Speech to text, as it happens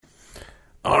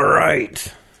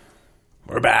right.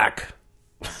 We're back.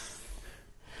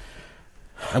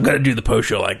 I'm going to do the post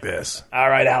show like this. All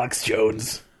right, Alex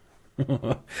Jones.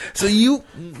 So you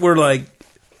were like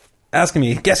asking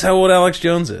me, guess how old Alex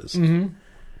Jones is? Mm-hmm.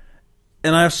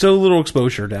 And I have so little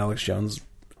exposure to Alex Jones.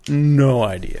 No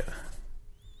idea.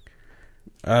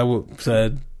 I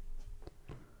said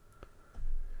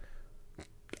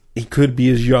he could be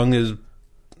as young as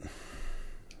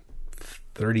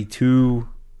 32.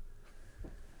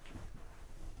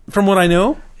 From what I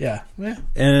know. Yeah.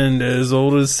 And as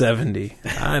old as 70.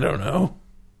 I don't know.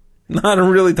 Not a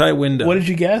really tight window. What did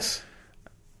you guess?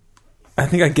 I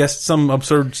think I guessed some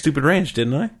absurd, stupid range,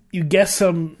 didn't I? You guessed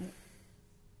some...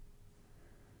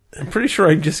 I'm pretty sure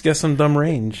I just guessed some dumb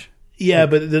range. Yeah,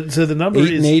 but the number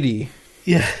 8 is... 80.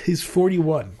 Yeah, he's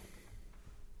 41.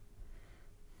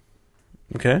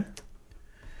 Okay.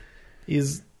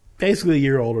 He's basically a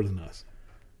year older than us.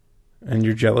 And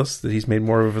you're jealous that he's made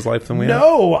more of his life than we have?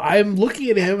 No, I'm looking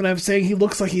at him and I'm saying he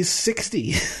looks like he's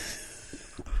 60.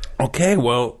 Okay,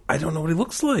 well, I don't know what he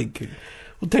looks like.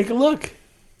 Well, take a look.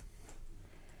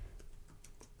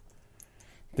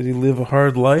 Did he live a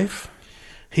hard life?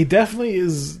 He definitely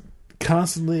is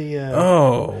constantly...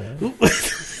 Oh.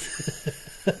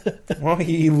 Well,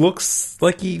 he looks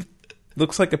like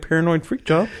a paranoid freak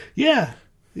job. Yeah.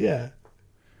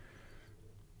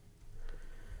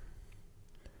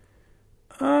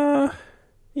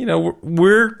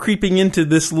 We're creeping into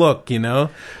this look,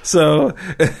 so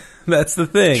that's the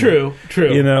thing. True.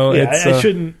 It's,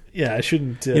 I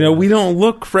shouldn't. We don't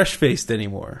look fresh-faced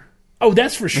anymore. Oh,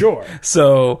 that's for sure.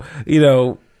 So,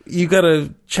 you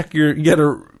gotta you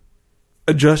gotta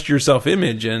adjust your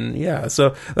self-image, and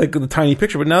so like the tiny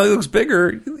picture, but now he looks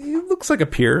bigger. He looks like a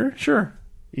peer, sure.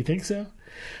 You think so?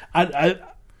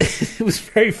 It was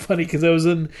very funny because I was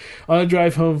on a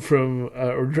drive home from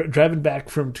driving back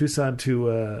from Tucson to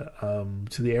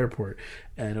the airport,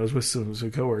 and I was with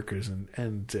some coworkers,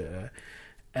 and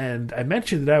I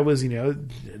mentioned that I was the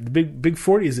big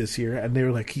 40s this year, and they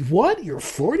were like, "What? You're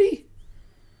 40?"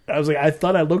 I was like, "I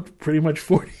thought I looked pretty much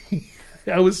 40."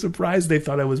 I was surprised they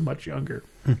thought I was much younger.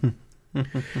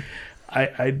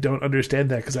 I don't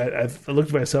understand that because I looked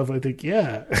at myself and I think,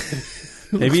 yeah,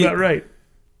 maybe not right.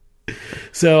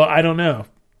 So I don't know.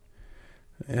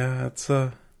 Yeah, it's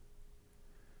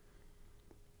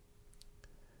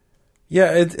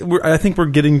yeah. I think we're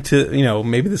getting to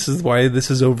maybe this is why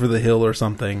this is over the hill or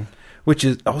something, which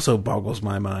is also boggles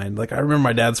my mind. Like I remember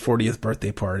my dad's 40th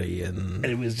birthday party, and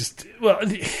it was just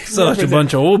such a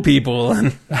bunch of old people.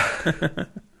 And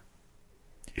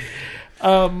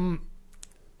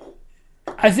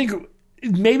I think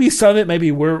maybe some of it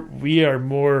maybe we are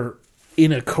more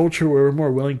in a culture where we're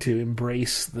more willing to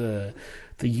embrace the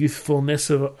youthfulness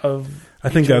of I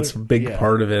think that's a big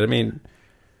part of it. I mean,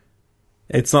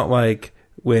 it's not like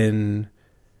when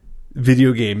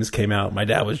video games came out, my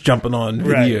dad was jumping on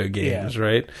video games,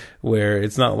 right? Where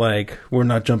it's not like we're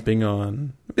not jumping on. I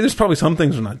mean, there's probably some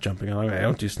things we're not jumping on. I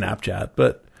don't do Snapchat,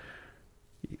 but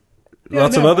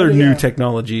lots of other new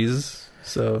technologies.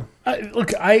 So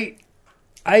I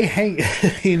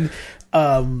hang.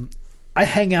 I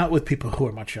hang out with people who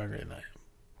are much younger than I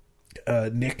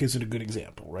am. Nick is a good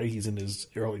example, right? He's in his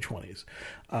early 20s.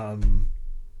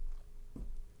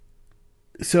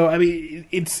 So I mean,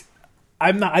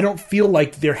 I don't feel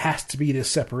like there has to be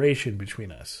this separation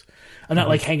between us. I'm not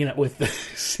like hanging out with the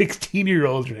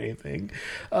 16-year-olds or anything,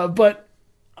 but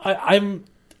I'm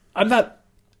not.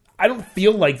 I don't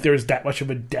feel like there's that much of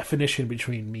a definition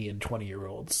between me and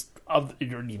 20-year-olds, or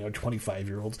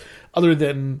 25-year-olds, other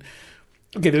than.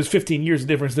 Okay, there's 15 years of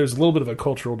difference. There's a little bit of a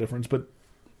cultural difference, but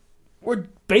we're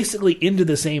basically into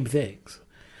the same things.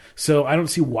 So I don't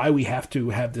see why we have to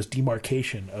have this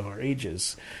demarcation of our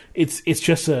ages. It's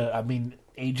just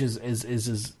age is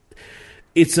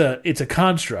it's a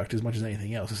construct as much as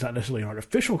anything else. It's not necessarily an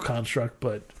artificial construct,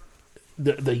 but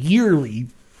the yearly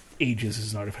ages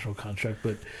is an artificial construct.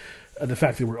 But the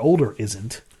fact that we're older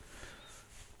isn't.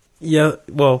 Yeah,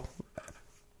 well,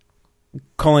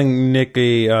 calling Nick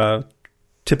a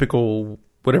typical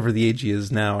whatever the age he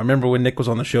is now. I remember when Nick was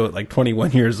on the show at like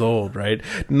 21 years old, right?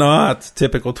 Not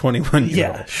typical 21 years old.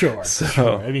 Yeah, sure. So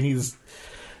sure. I mean, he's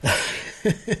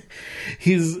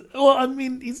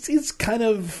kind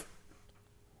of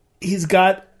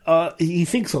he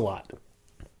thinks a lot.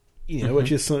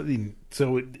 Which is something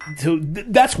so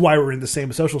that's why we're in the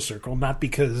same social circle, not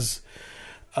because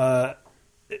not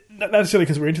necessarily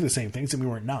because we're into the same things, and we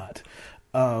were not.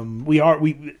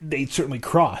 They certainly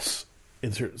cross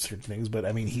in certain things, but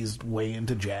I mean, he's way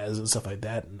into jazz and stuff like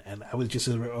that. And I was just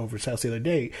over his house the other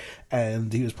day,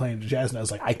 and he was playing jazz, and I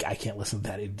was like, I can't listen to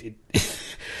that.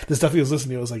 The stuff he was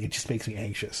listening to, I was like, it just makes me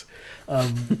anxious.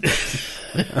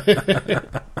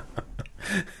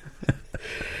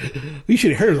 You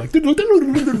should have heard like.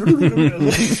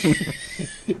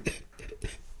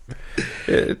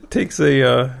 It takes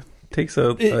a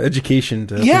education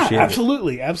to appreciate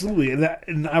absolutely,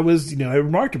 and I was, I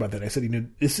remarked about that. I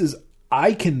said, this is.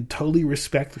 I can totally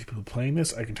respect the people playing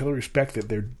this. I can totally respect that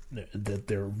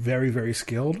they're very, very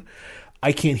skilled.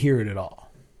 I can't hear it at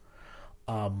all.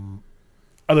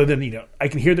 Other than, I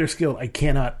can hear their skill. I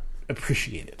cannot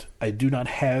appreciate it. I do not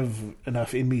have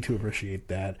enough in me to appreciate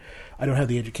that. I don't have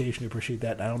the education to appreciate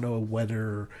that. And I don't know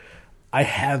whether I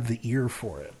have the ear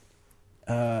for it.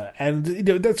 And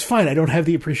that's fine. I don't have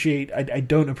the appreciate. I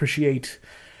don't appreciate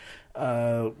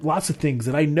lots of things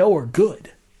that I know are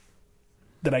good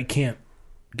that I can't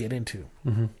get into.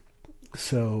 Mm-hmm.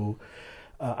 So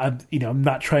I'm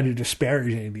not trying to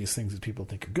disparage any of these things that people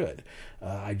think are good.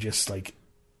 I just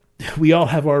we all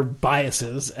have our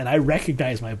biases, and I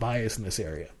recognize my bias in this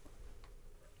area.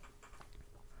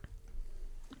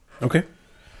 Okay.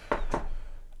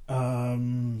 What do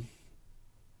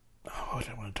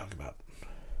I want to talk about?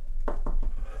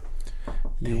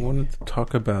 You wanted to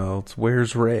talk about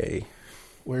Where's Ray?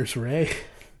 Where's Ray?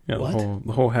 Yeah, what?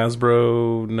 the whole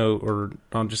Hasbro, or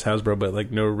not just Hasbro,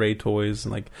 but no Ray toys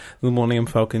and the Millennium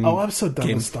Falcon. Oh, I'm so done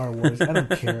with Star Wars. I don't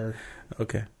care.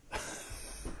 Okay.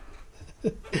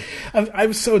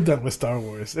 I'm so done with Star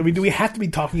Wars. I mean, do we have to be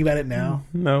talking about it now?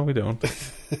 No, we don't.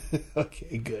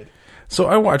 Okay, good. So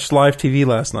I watched live TV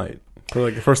last night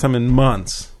for the first time in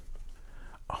months.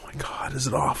 Oh my God, is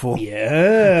it awful?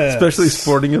 Yeah. Especially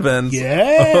sporting events.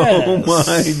 Yes. Oh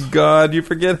my God, you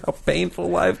forget how painful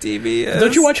live TV is.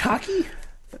 Don't you watch hockey?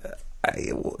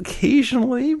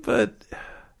 Occasionally, but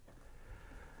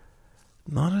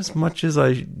not as much as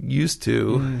I used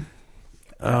to.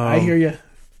 I hear you.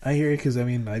 Because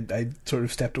I sort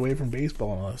of stepped away from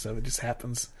baseball and all that stuff. It just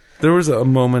happens. There was a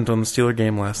moment on the Steeler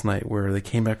game last night where they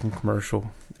came back from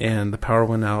commercial and the power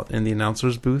went out in the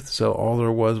announcer's booth, so all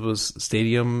there was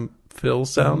stadium fill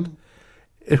sound.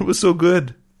 Mm-hmm. It was so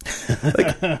good.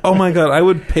 Oh my God, I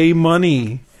would pay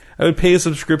money. I would pay a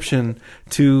subscription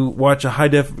to watch a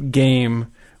high-def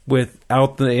game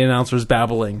without the announcers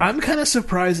babbling. I'm kind of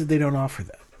surprised that they don't offer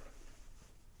that.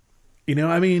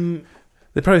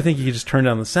 They probably think you could just turn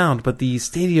down the sound, but the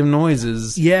stadium noise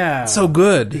is so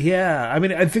good. Yeah.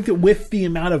 I think that with the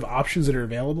amount of options that are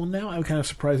available now, I'm kind of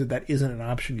surprised that isn't an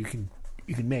option you can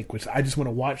make, which I just want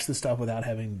to watch the stuff without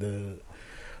having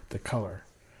the color.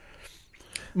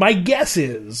 My guess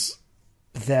is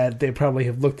that they probably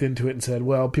have looked into it and said,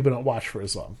 well, people don't watch for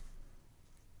as long.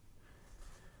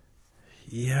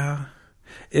 Yeah.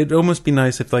 It'd almost be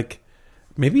nice if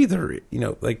maybe they're,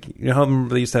 how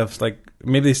they used to have,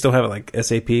 maybe they still have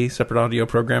SAP, separate audio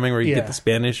programming, where you get the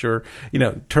Spanish, or,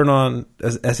 turn on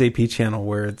a SAP channel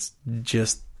where it's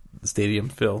just the stadium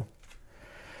fill.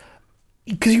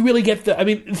 Because you really get the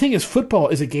thing is, football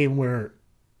is a game where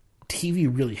TV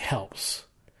really helps.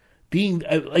 Being,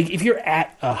 if you're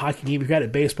at a hockey game, if you're at a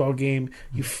baseball game,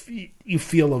 you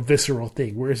feel a visceral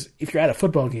thing. Whereas if you're at a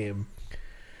football game,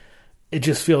 it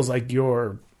just feels like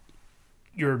you're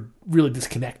really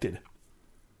disconnected,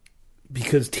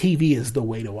 because TV is the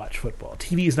way to watch football.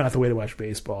 TV is not the way to watch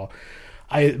baseball.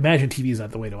 I imagine TV is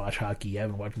not the way to watch hockey. I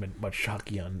haven't watched much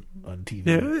hockey on TV.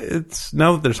 Yeah, it's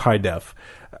now that there's high def.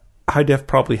 High def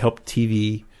probably helped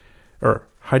TV, or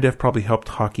high def probably helped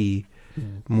hockey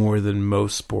more than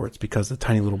most sports, because the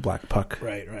tiny little black puck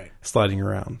right sliding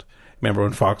around. Remember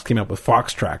when Fox came out with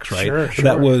Fox Tracks, right? Sure.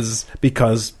 That was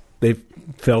because they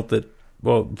felt that,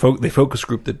 they focus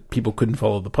group that people couldn't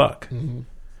follow the puck.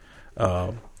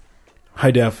 Mm-hmm.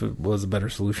 High def was a better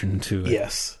solution to it.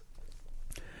 Yes.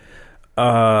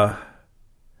 So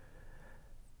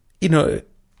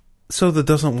that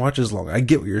doesn't watch as long. I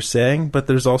get what you're saying, but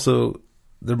there's also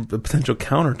the potential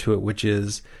counter to it, which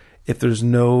is if there's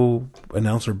no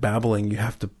announcer babbling, you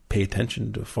have to pay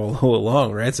attention to follow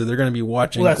along, right? So they're going to be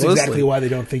watching. Well, that's closely. Exactly why they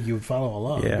don't think you would follow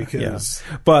along. Because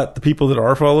But the people that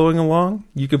are following along,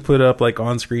 you can put up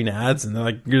on-screen ads, and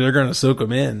they're going to soak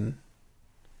them in.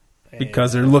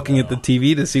 Because they're looking at the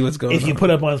TV to see what's going on. If you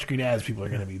put up on-screen ads, people are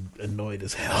going to be annoyed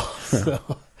as hell. So.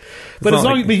 But as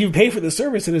long as you pay for the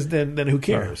service, then who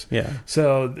cares? Yeah.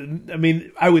 So,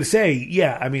 I would say,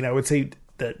 I would say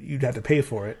that you'd have to pay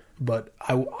for it. But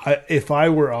if I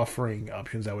were offering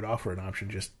options, I would offer an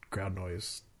option, just crowd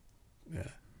noise. Yeah.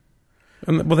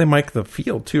 And, they mic the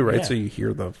field too, right? Yeah. So you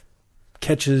hear the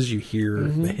catches, you hear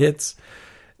the hits.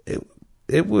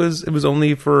 it was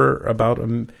only for about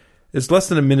it's less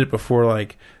than a minute before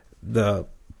like the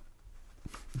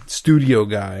studio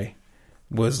guy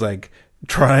was like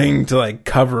trying to like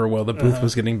cover while the booth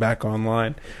was getting back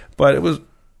online, but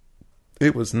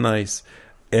it was nice.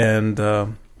 And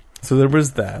so there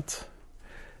was that.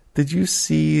 Did you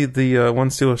see the one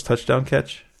Steelers touchdown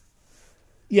catch?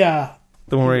 Yeah,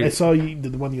 the one where I saw you,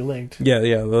 the one you linked. Yeah.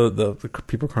 The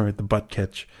people calling it the butt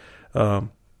catch, because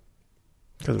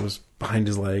it was behind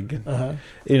his leg.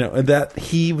 You know, and that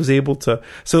he was able to.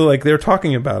 So like they were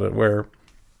talking about it where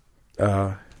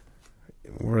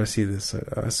did I see this?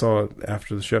 I saw it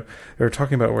after the show. They were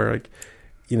talking about where, like,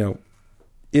 you know,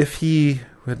 if he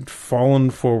had fallen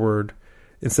forward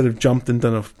instead of jumped and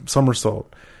done a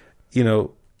somersault, you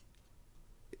know,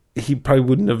 he probably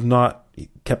wouldn't have not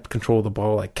kept control of the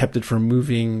ball, like kept it from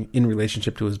moving in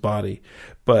relationship to his body.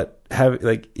 But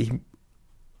he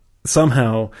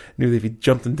somehow knew that if he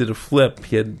jumped and did a flip,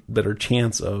 he had a better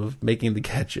chance of making the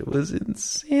catch. It was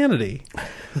insanity.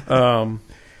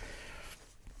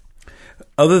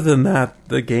 Other than that,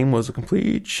 the game was a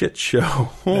complete shit show.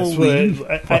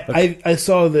 I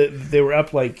saw that they were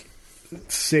up like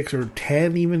 6 or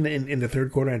 10 even in the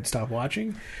third quarter. I had to stop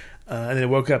watching, and then I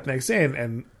woke up next day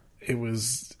and it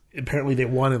was apparently they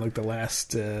won in like the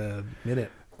last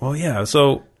minute. Well, yeah.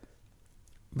 So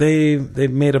they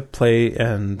made a play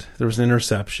and there was an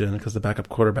interception because the backup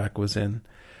quarterback was in,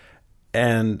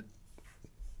 and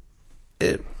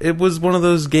it was one of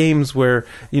those games where,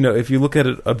 you know, if you look at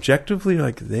it objectively,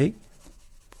 like they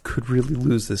could really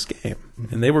lose this game.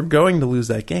 And they were going to lose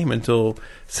that game until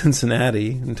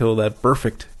Cincinnati, until that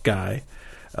perfect guy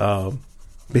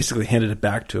basically handed it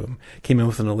back to him, came in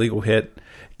with an illegal hit,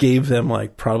 gave them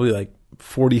like probably like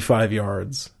 45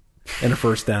 yards and a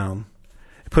first down,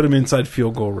 put him inside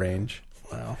field goal range.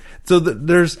 Wow. So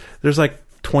there's like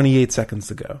 28 seconds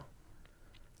to go.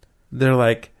 They're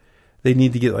like, they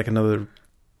need to get like another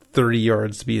 30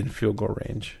 yards to be in field goal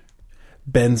range.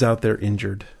 Ben's out there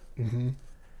injured. Mm-hmm.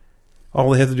 All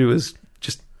they have to do is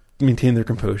just maintain their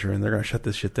composure, and they're going to shut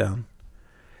this shit down.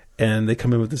 And they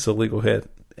come in with this illegal hit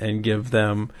and give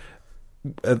them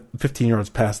 15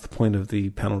 yards past the point of the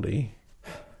penalty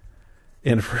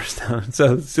and a first down.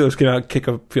 So the Steelers came out, kick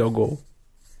a field goal.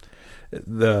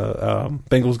 The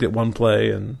Bengals get one play,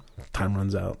 and time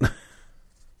runs out.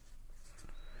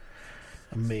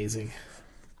 Amazing.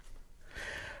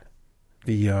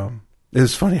 It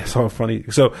was funny. I saw a funny.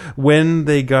 So when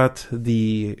they got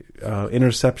the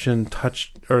interception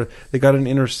they got an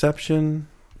interception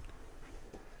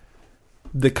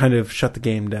that kind of shut the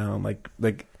game down,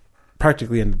 like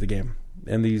practically ended the game.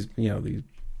 And these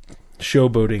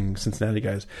showboating Cincinnati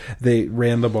guys, they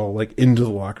ran the ball like into the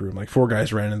locker room. Like 4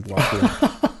 guys ran into the locker room.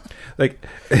 Like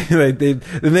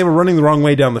they were running the wrong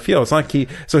way down the field. It's not key.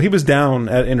 So he was down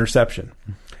at interception,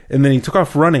 and then he took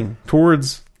off running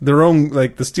towards their own,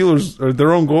 like the Steelers or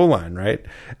their own goal line, right?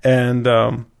 And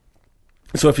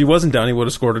so if he wasn't down, he would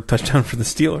have scored a touchdown for the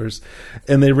Steelers.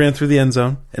 And they ran through the end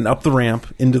zone and up the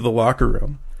ramp into the locker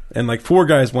room, and like 4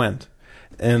 guys went,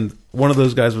 and one of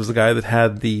those guys was the guy that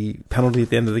had the penalty at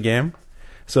the end of the game.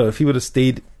 So if he would have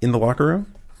stayed in the locker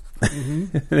room,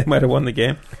 they might have won the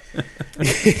game.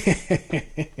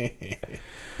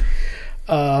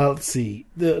 Let's see.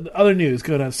 The other news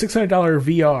going on. $600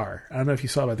 VR. I don't know if you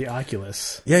saw about the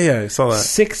Oculus. Yeah, I saw that.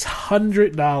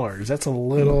 $600. That's a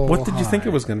little What did you high. think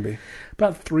it was going to be?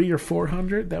 About $300 or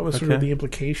 $400. That was sort of the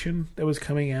implication that was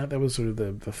coming out. That was sort of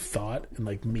the thought. And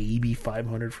like maybe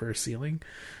 $500 for a ceiling.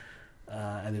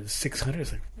 And then $600.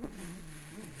 It's like,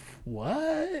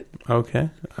 what? Okay.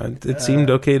 It seemed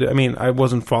okay to, I mean, I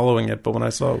wasn't following it, but when I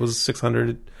saw it was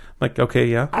 600, like, okay,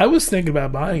 yeah. I was thinking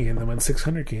about buying it, and then when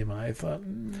 600 came out, I thought,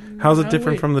 how's it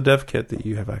different from the dev kit that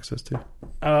you have access to?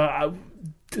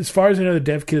 As far as I know, the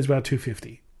dev kit is about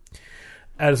 $250.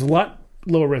 And it's a lot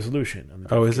lower resolution. On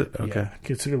the is kit. it? Okay. Yeah,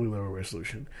 considerably lower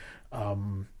resolution.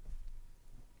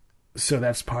 So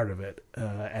that's part of it.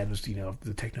 And,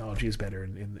 the technology is better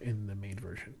in the main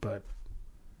version.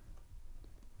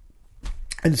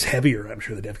 And it's heavier. I'm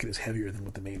sure the dev kit is heavier than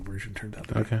what the main version turned out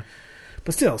to be. Okay.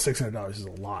 But still, $600 is a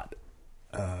lot.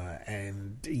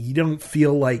 And you don't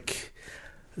feel like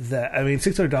that. I mean,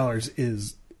 $600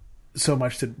 is so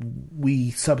much that we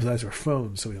subsidize our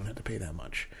phones so we don't have to pay that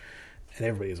much. And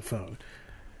everybody has a phone.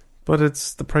 But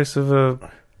it's the price of a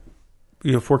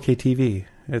 4K TV.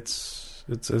 It's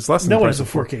less than no the one price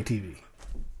has a of 4K TV.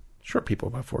 Sure, people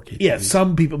buy 4K TVs. Yeah,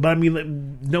 some people. But I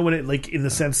mean, no one, like, in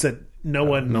the sense that no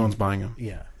one's buying them.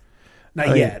 Yeah.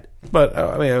 Not yet. But,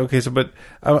 I mean, okay, so, but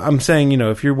I'm saying,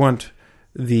 if you want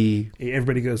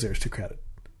everybody goes there, it's too crowded.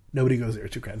 Nobody goes there.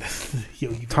 $2,000.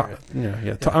 Yogi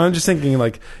Berra. I'm just thinking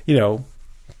like,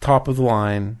 top of the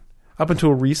line. Up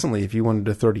until recently, if you wanted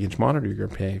a 30-inch monitor, you're going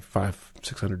to pay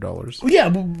 $500-$600. Well, yeah,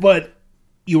 but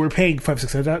you were paying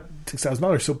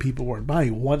 $6,000, so people weren't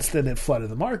buying. Once then it flooded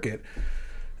the market,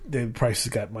 the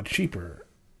prices got much cheaper.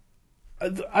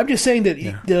 I'm just saying that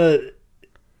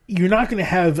you're not going to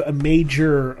have a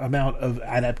major amount of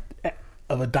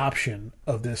adoption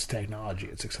of this technology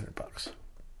at $600.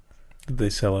 Did they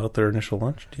sell out their initial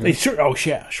launch? They sure. Oh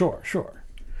yeah, sure.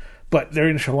 But their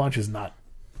initial launch is not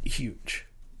huge.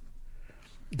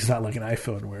 It's not like an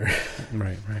iPhone where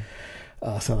right.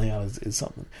 selling out is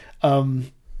something.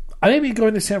 I may be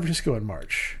going to San Francisco in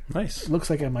March. Nice. Looks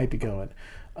like I might be going.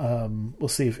 We'll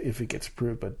see if it gets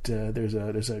approved. But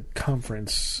there's a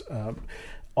conference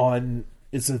on.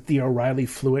 It's a Theo Riley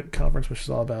Fluent conference, which is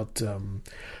all about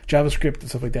JavaScript and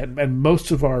stuff like that. And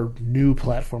most of our new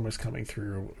platform is coming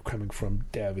from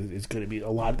Dev. Is going to be a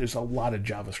lot. There's a lot of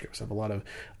JavaScript stuff, a lot of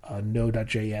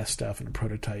Node.js stuff and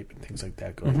prototype and things like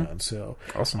that going on. So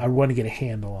awesome. I want to get a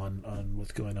handle on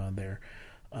what's going on there.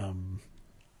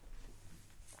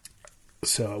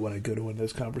 So I want to go to one of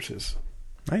those conferences.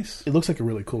 Nice. It looks like a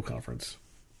really cool conference.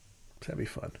 So that'd be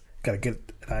fun.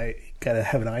 Gotta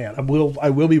have an eye out. I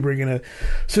will be bringing a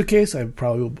suitcase. I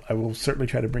will certainly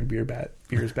try to bring beers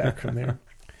back from there.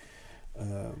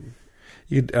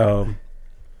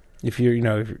 If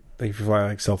you fly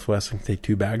like Southwest and take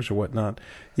 2 bags or whatnot,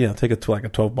 take a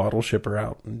 12 bottle shipper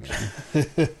out, and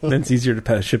then it's easier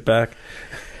to ship back.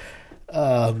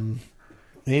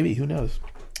 Maybe, who knows?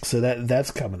 So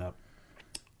that's coming up.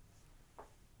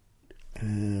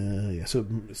 So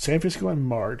San Francisco in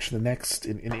March. The next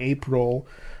in April,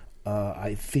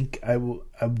 I think I will.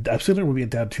 I'm certainly will be in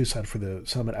down Tucson for the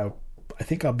summit. I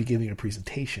think I'll be giving a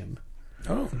presentation.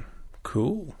 Oh,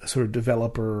 cool! A sort of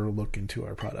developer look into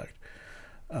our product,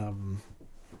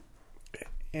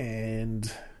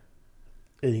 and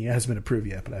it hasn't been approved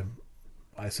yet. But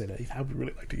I said I would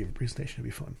really like to give a presentation. It'd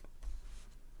be fun.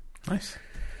 Nice.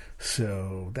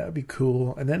 So that would be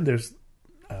cool. And then there's.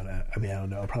 I don't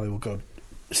know. I probably will go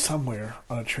somewhere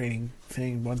on a training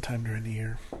thing one time during the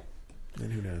year.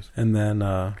 And who knows? And then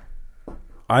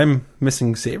I'm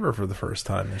missing Sabre for the first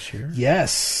time this year.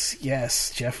 Yes.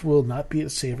 Jeff will not be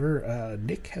at Sabre.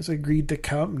 Nick has agreed to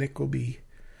come. Nick will be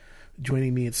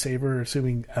joining me at Sabre,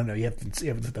 assuming, I don't know, you haven't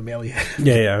sent the mail yet.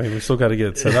 Yeah. I mean, we still got to get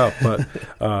it set up. But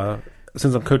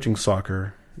since I'm coaching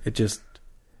soccer,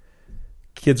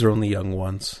 kids are only young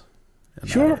once. And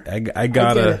sure, I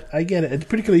gotta. I get it. And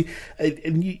particularly,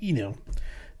 and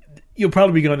you'll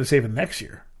probably be going to Sabre next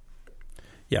year.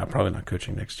 Yeah, I'm probably not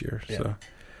coaching next year. Yeah.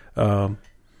 So,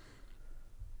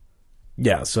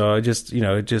 So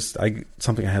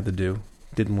something I had to do.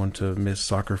 Didn't want to miss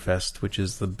Soccer Fest, which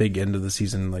is the big end of the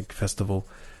season festival.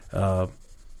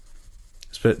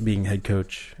 Being head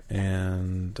coach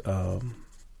and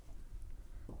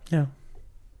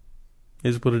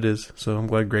is what it is. So I'm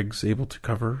glad Greg's able to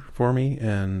cover for me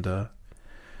and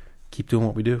keep doing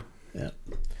what we do. Yeah.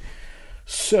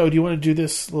 So do you want to do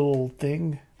this little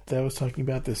thing that I was talking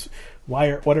about? This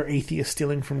what are atheists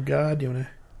stealing from God? Do you want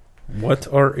to? What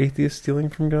are atheists stealing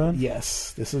from God?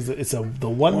 Yes, the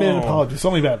 1 minute apology. It's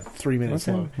only about 3 minutes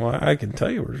long. Well, I can tell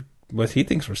you what he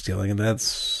thinks we're stealing, and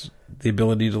that's the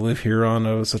ability to live here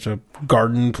on such a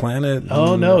garden planet.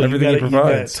 Oh no, everything he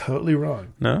provides. You got it totally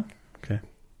wrong. No. Okay.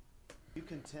 You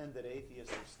contend that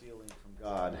atheists are stealing from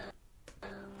God.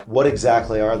 What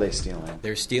exactly are they stealing?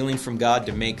 They're stealing from God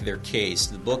to make their case.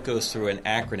 The book goes through an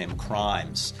acronym,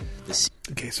 CRIMES.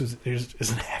 Okay, so there's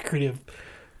an acronym,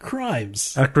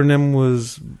 CRIMES. Acronym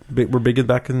were big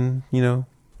back in the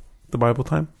Bible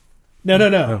time. No.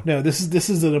 This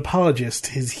is an apologist.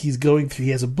 He's going through.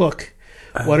 He has a book.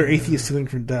 What are atheists stealing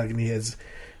from God? And he has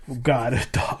God, a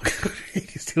dog.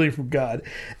 He's stealing from God,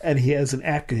 and he has an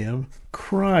acronym,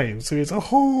 CRIMES. So it's a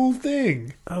whole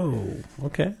thing. Oh,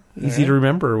 okay. Easy to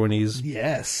remember when he's...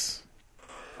 Yes.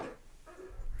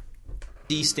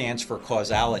 C stands for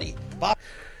causality.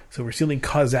 So we're stealing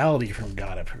causality from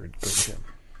God, I've heard.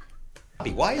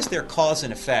 Why is there cause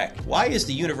and effect? Why is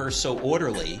the universe so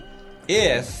orderly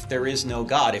if there is no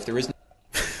God, if there is no...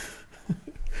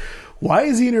 Why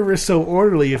is the universe so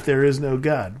orderly if there is no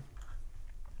God?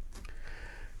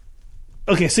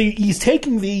 Okay, so he's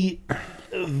taking the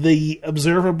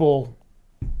observable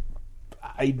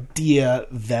idea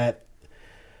that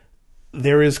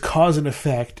there is cause and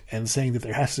effect and saying that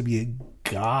there has to be a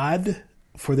God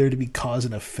for there to be cause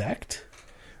and effect.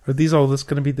 Are these all this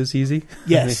going to be this easy?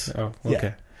 Yes. Oh,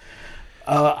 okay.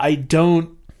 Yeah. I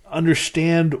don't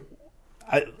understand.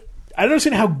 I don't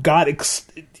understand how God.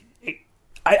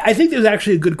 I think there's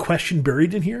actually a good question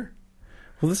buried in here.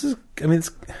 Well, this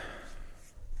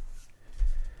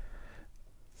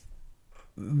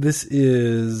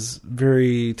is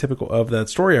very typical of that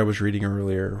story I was reading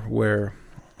earlier, where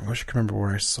I wish I could remember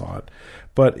where I saw it,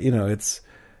 but it's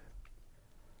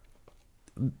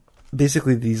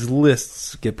basically these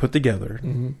lists get put together,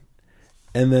 and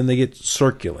then they get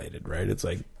circulated, right? It's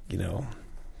like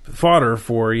fodder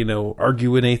for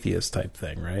argue an atheist type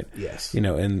thing, right? Yes.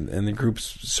 And the groups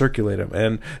circulate them,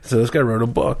 and so this guy wrote a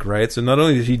book, right? So not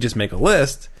only did he just make a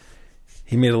list,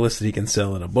 he made a list that he can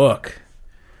sell in a book.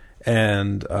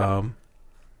 And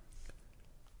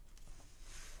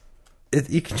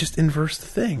you can just inverse the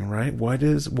thing, right? Why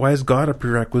is God a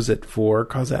prerequisite for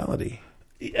causality?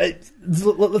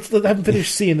 Let's have him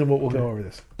finish seeing, then we'll go over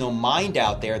this. No mind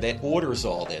out there that orders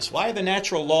all this. Why are the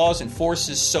natural laws and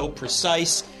forces so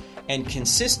precise and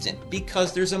consistent?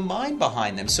 Because there's a mind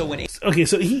behind them. So when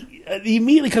he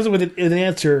immediately comes up with an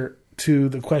answer to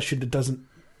the question that doesn't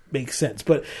make sense.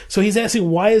 But so he's asking,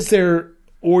 why is there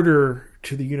order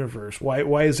to the universe?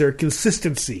 Why is there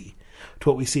consistency to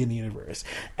what we see in the universe?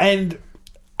 And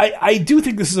I do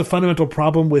think this is a fundamental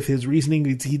problem with his reasoning.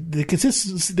 The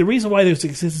consistency, the reason why there's a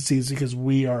consistency is because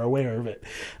we are aware of it.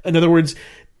 In other words,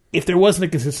 if there wasn't a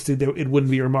consistency, it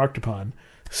wouldn't be remarked upon.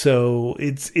 So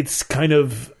it's kind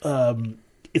of a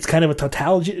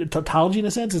tautology in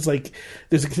a sense. It's like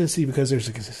there's a consistency because there's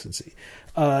a consistency.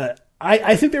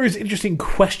 I think there is an interesting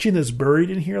question that's buried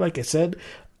in here. Like I said,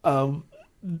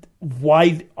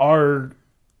 why are,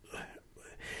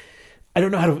 I don't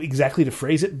know how exactly to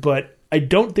phrase it, but I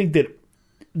don't think that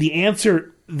the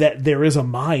answer that there is a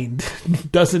mind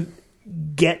doesn't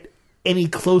get any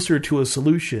closer to a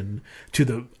solution to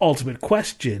the ultimate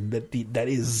question that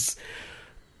is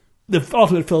the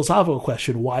ultimate philosophical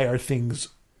question. Why are things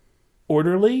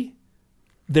orderly?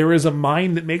 There is a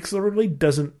mind that makes it orderly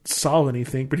doesn't solve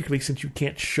anything, particularly since you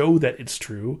can't show that it's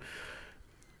true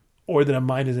or that a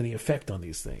mind has any effect on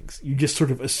these things. You're just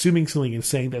sort of assuming something and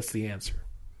saying that's the answer.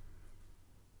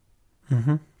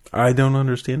 Mm-hmm. I don't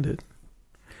understand it.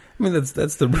 I mean,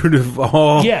 that's the root of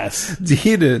all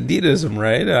deism,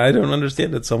 right? I don't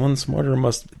understand it. Someone smarter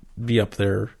must be up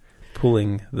there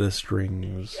pulling the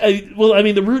strings.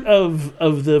 The root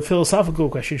of the philosophical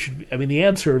question should be, the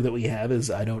answer that we have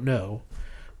is, I don't know.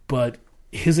 But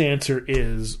his answer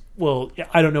is, well,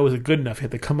 I don't know, is it good enough? You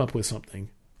have to come up with something.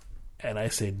 And I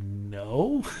say,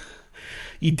 no.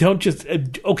 You don't just,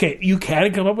 okay, you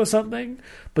can come up with something,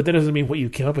 but that doesn't mean what you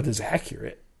came up with is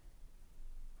accurate.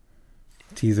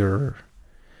 It's either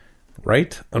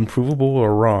right, unprovable,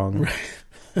 or wrong.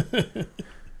 Right.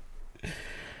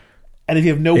 And if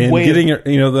you have no way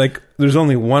there's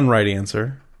only one right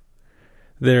answer.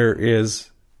 There is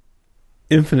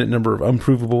infinite number of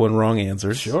unprovable and wrong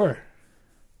answers. Sure.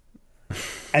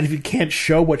 And if you can't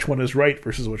show which one is right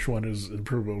versus which one is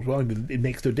unprovable, well, it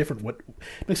makes no difference. What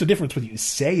you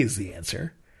say is the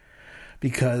answer,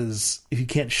 because if you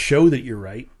can't show that you're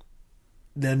right,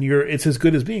 then it's as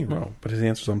good as being wrong. No, but his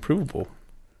answer is unprovable.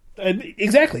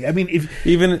 Exactly. If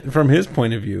even from his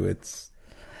point of view,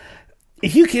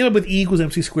 if you came up with E equals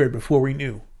MC squared before we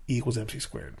knew E equals MC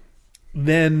squared,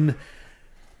 then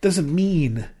it doesn't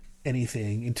mean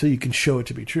anything until you can show it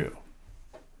to be true.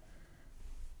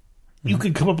 You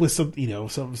can come up with some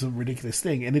ridiculous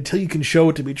thing, and until you can show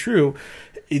it to be true,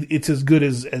 it's as good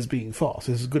as being false.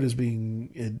 It's as good as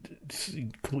being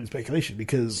complete speculation.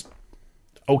 Because,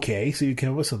 okay, so you came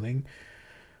up with something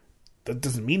that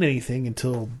doesn't mean anything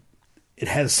until it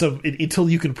has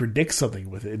until you can predict something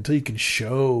with it, until you can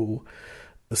show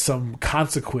some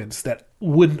consequence that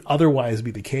wouldn't otherwise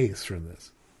be the case from this.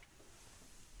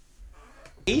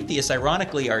 Atheists,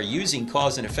 ironically, are using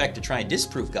cause and effect to try and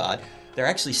disprove God. They're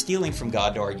actually stealing from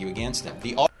God to argue against him.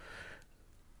 The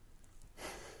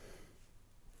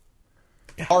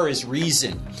R is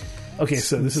reason. Okay,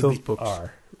 so this is the books.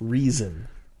 R. Reason.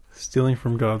 Stealing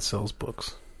from God sells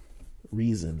books.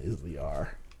 Reason is the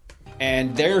R.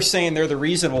 And they're saying they're the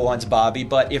reasonable ones, Bobby,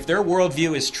 but if their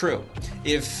worldview is true,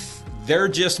 if they're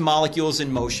just molecules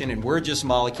in motion and we're just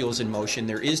molecules in motion,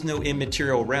 there is no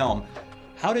immaterial realm,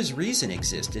 how does reason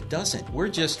exist? It doesn't. We're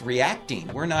just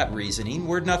reacting. We're not reasoning.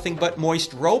 We're nothing but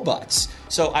moist robots.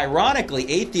 So ironically,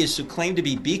 atheists who claim to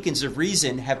be beacons of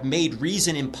reason have made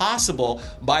reason impossible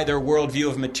by their worldview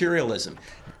of materialism.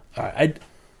 My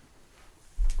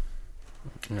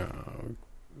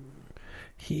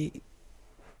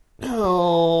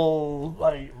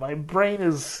brain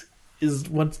is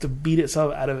wants to beat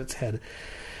itself out of its head.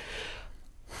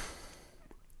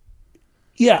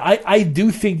 Yeah, I do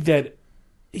think that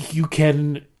you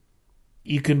can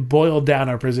boil down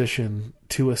our position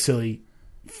to a silly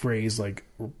phrase like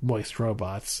moist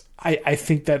robots. I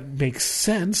think that makes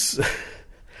sense.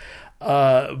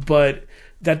 But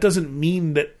that doesn't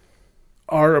mean that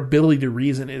our ability to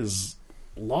reason is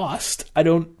lost. I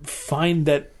don't find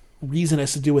that reason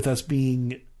has to do with us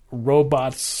being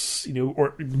robots,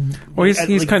 or... Well,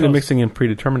 he's kind of mixing in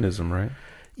predeterminism, right?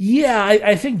 Yeah,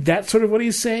 I think that's sort of what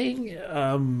he's saying.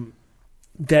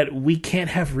 That we can't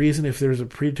have reason if there's a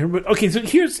predetermined... Okay, so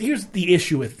here's the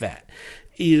issue with that,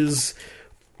 is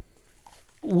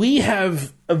we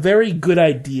have a very good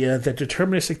idea that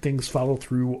deterministic things follow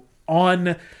through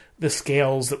on the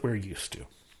scales that we're used to.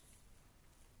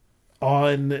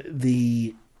 On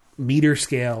the meter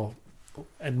scale,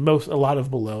 and a lot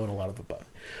of below and a lot of above.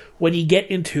 When you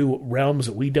get into realms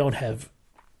that we don't have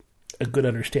a good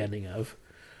understanding of,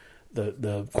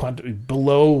 the quantum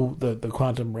below the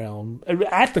quantum realm,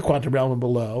 at the quantum realm and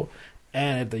below,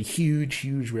 and at the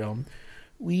huge realm,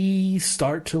 we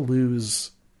start to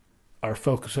lose our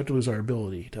focus, start to lose our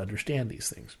ability to understand these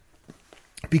things.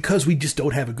 Because we just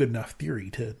don't have a good enough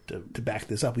theory to back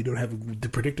this up. We don't have the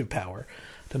predictive power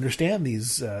to understand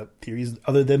these theories,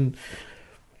 other than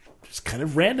just kind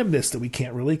of randomness that we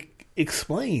can't really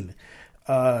explain.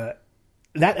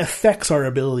 That affects our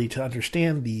ability to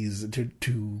understand these,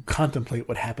 to contemplate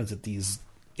what happens at these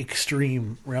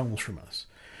extreme realms from us.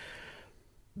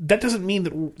 That doesn't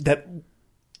mean that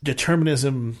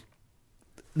determinism,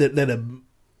 that a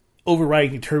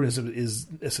overriding determinism is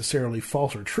necessarily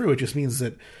false or true. It just means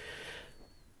that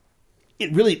the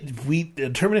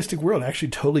deterministic world actually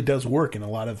totally does work in a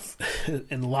lot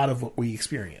of what we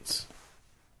experience.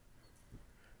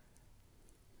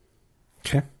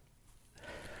 Okay.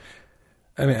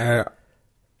 I mean,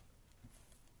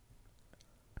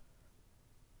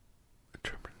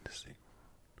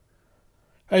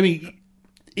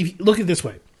 if you look at it this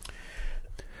way.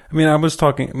 I mean,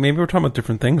 maybe we're talking about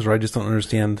different things, or I just don't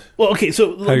understand. Well, okay,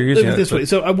 so how you're using it this way.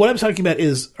 So what I'm talking about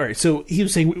is, all right, so he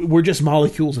was saying we're just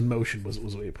molecules in motion, was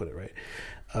the way to put it, right?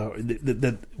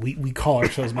 That we call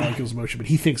ourselves molecules in motion, but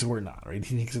he thinks we're not, right?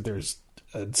 He thinks that there's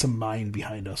some mind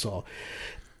behind us all.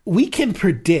 We can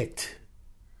predict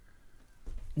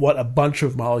what a bunch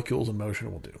of molecules in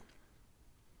motion will do.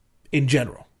 In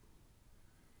general.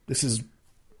 This is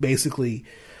basically...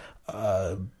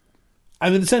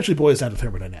 essentially boils down to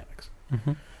thermodynamics.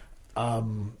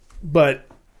 Mm-hmm. But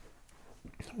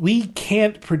we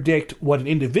can't predict what an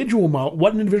individual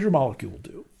molecule will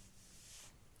do.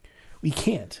 We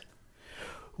can't.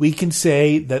 We can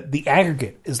say that the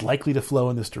aggregate is likely to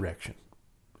flow in this direction.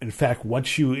 In fact,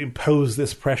 once you impose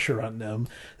this pressure on them,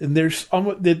 then there's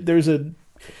an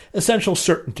essential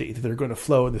certainty that they're going to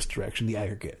flow in this direction, the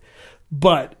aggregate.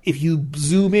 But if you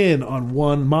zoom in on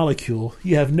one molecule,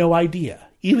 you have no idea.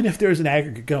 Even if there's an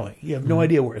aggregate going, you have no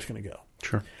idea where it's going to go.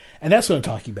 Sure. And that's what I'm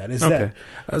talking about. Is okay.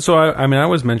 So, I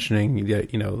was mentioning,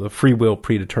 the free will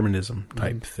predeterminism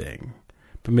type thing.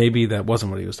 But maybe that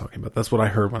wasn't what he was talking about. That's what I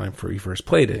heard when we first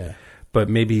played it. Yeah. But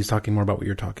maybe he's talking more about what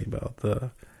you're talking about.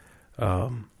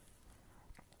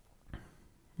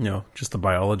 Just the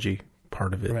biology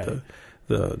part of it. Right.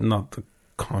 Not the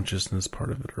consciousness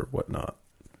part of it or whatnot.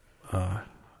 I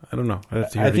don't know.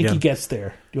 I think he gets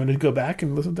there. Do you want to go back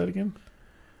and listen to that again?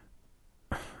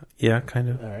 Yeah, kind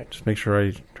of. All right. Just make sure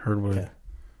I heard what... Okay.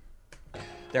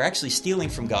 They're actually stealing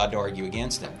from God to argue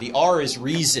against him. The R is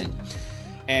reason.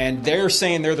 And they're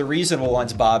saying they're the reasonable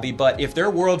ones, Bobby, but if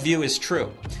their worldview is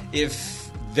true, if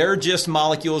they're just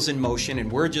molecules in motion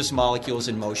and we're just molecules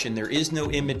in motion, there is no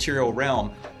immaterial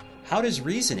realm, how does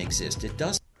reason exist? It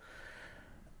doesn't.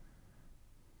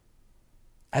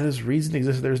 How does reason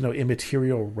exist if there's no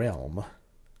immaterial realm?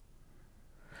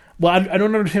 Well, I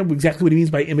don't understand exactly what he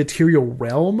means by immaterial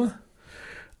realm.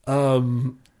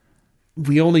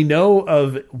 We only know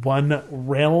of one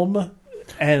realm,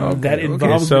 and that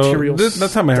involves material stuff.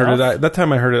 That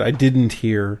time I heard it, I didn't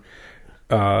hear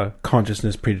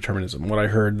consciousness predeterminism. What I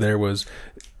heard there was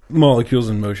molecules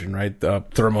in motion, right?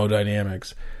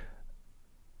 Thermodynamics.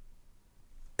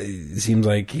 It seems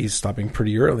like he's stopping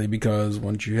pretty early, because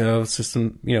once you have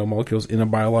molecules in a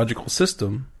biological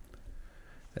system,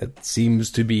 it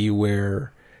seems to be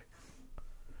where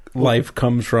life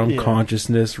comes from,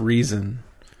 consciousness, reason.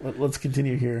 Let's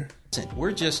continue here.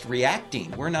 We're just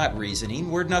reacting. We're not reasoning.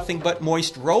 We're nothing but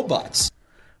moist robots.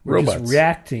 We're just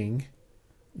reacting.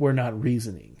 We're not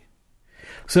reasoning.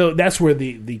 So that's where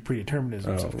the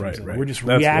predeterminism stuff comes in. Right. We're just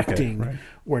reacting. Okay, right.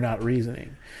 We're not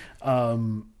reasoning. That's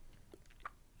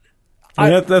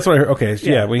what I heard. Okay,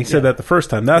 yeah, when you said that the first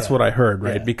time, that's what I heard,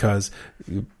 right? Yeah. Because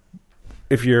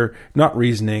if you're not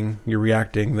reasoning, you're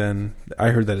reacting, then I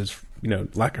heard that as,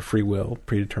 lack of free will,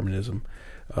 predeterminism.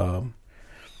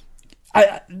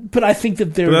 But I think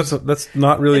that there's... That's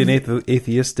not really an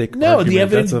atheistic No,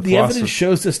 argument. the evidence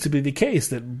shows this to be the case,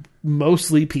 that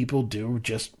mostly people do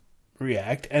just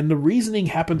react, and the reasoning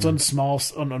happens on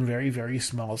very, very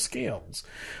small scales.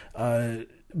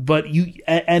 But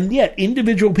yet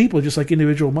individual people, just like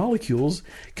individual molecules,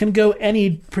 can go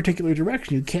any particular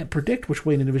direction. You can't predict which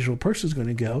way an individual person is going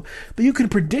to go, but you can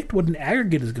predict what an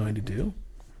aggregate is going to do.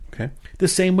 Okay. The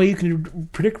same way you can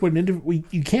predict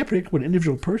you can't predict what an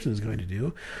individual person is going to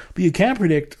do, but you can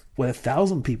predict what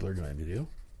 1,000 people are going to do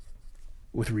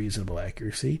with reasonable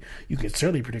accuracy. You can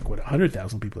certainly predict what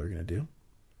 100,000 people are going to do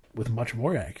with much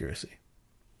more accuracy.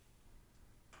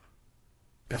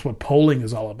 That's what polling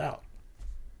is all about.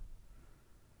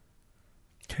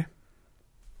 Okay.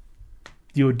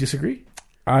 You would disagree?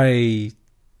 My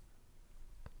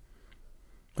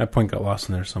point got lost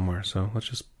in there somewhere, so let's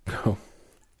just go.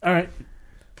 All right.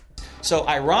 So,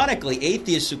 ironically,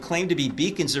 atheists who claim to be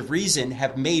beacons of reason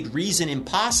have made reason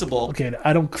impossible. Okay,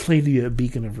 I don't claim to be a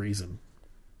beacon of reason.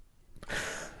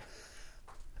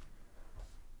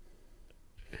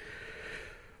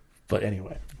 But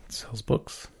anyway. It sells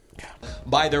books.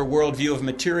 By their worldview of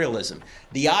materialism.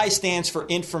 The I stands for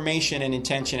information and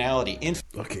intentionality.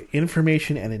 Okay,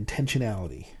 information and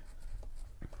intentionality.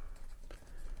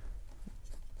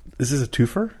 This is a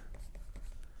twofer?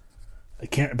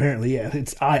 Apparently, yeah.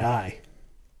 It's I.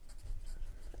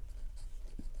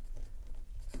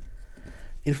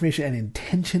 Information and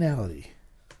intentionality.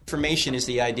 Information is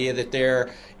the idea that there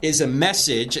is a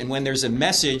message, and when there's a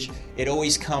message, it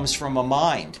always comes from a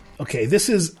mind. Okay, this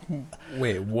is...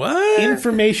 Wait, what?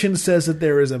 Information says that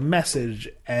there is a message,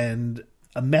 and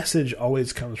a message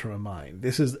always comes from a mind.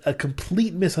 This is a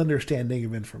complete misunderstanding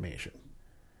of information.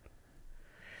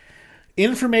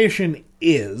 Information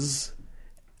is,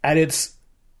 at its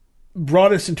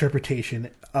broadest interpretation,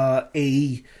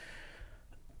 a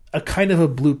kind of a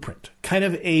blueprint, kind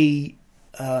of a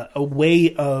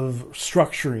way of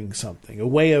structuring something, a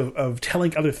way of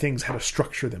telling other things how to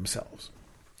structure themselves.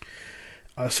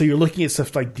 So you're looking at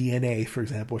stuff like DNA, for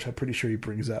example, which I'm pretty sure he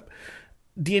brings up.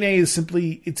 DNA is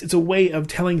simply, it's a way of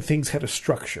telling things how to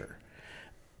structure.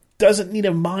 Doesn't need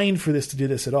a mind for this to do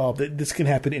this at all. This can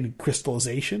happen in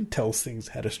crystallization, tells things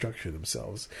how to structure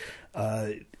themselves.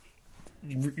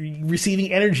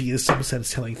 Receiving energy is, in some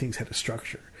sense, telling things how to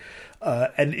structure.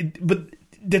 But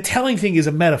the telling thing is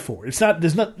a metaphor. It's not.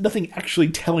 There's nothing actually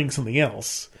telling something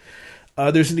else.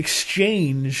 There's an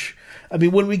exchange. I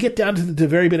mean, when we get down to the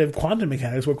very bit of quantum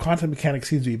mechanics, what quantum mechanics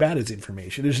seems to be about is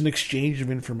information. There's an exchange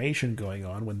of information going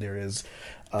on when there is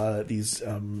these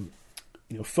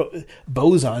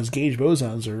bosons, gauge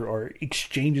bosons, are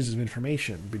exchanges of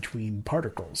information between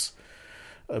particles,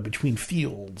 between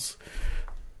fields.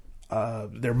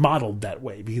 They're modeled that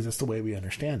way because that's the way we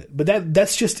understand it. But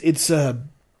that's just it's a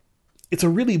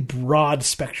really broad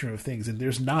spectrum of things, and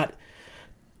there's not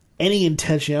any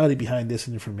intentionality behind this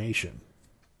information.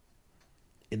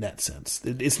 In that sense,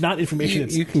 it's not information.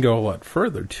 You can go a lot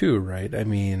further too, right? I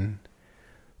mean,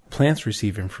 plants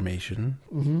receive information.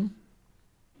 Mm-hmm.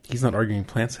 He's not arguing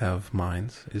plants have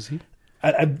minds, is he?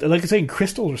 I like saying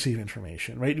crystals receive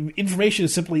information, right? Information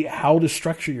is simply how to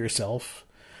structure yourself.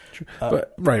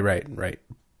 But right.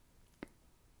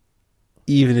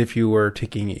 Even if you were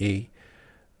taking a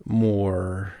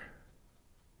more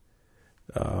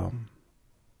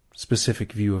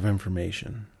specific view of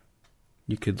information,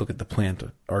 you could look at the plant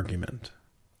argument.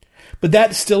 But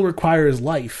that still requires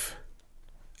life,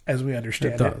 as we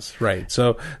understand it. It does, right.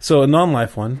 So a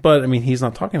non-life one, but I mean, he's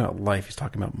not talking about life, he's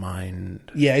talking about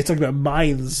mind. Yeah, he's talking about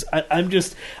minds. I'm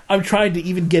trying to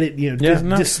even get it,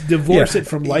 divorce it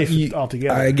from life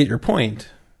altogether. I get your point.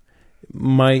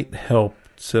 Might help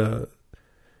to...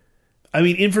 I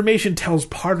mean, information tells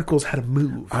particles how to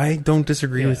move. I don't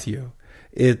disagree with you.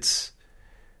 It's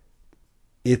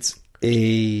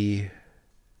a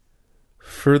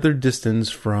further distance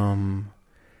from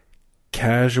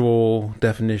casual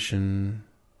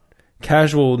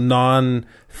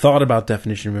non-thought about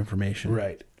definition of information.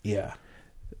 Right. Yeah.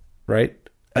 Right?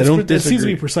 I don't disagree. That seems to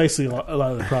be precisely a lot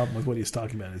of the problem with what he's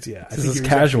talking about. This is a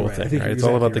casual thing, right? It's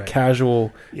all about the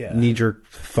casual knee-jerk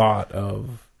thought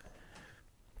of...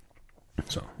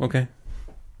 So, okay.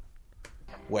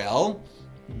 Well,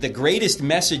 the greatest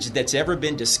message that's ever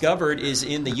been discovered is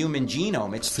in the human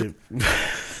genome.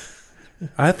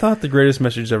 I thought the greatest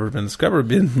message that's ever been discovered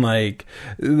been like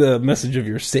the message of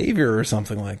your savior or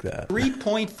something like that.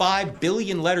 3.5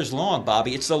 billion letters long,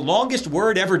 Bobby. It's the longest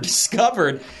word ever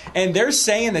discovered, and they're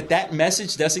saying that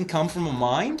message doesn't come from a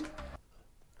mind?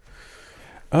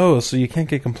 Oh, so you can't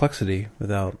get complexity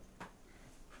without...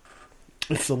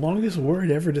 It's the longest word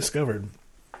ever discovered.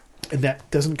 and that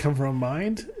doesn't come from a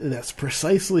mind, that's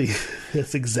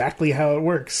exactly how it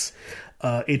works.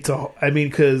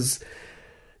 Because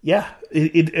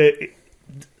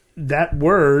that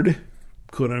word,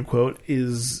 quote unquote,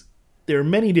 there are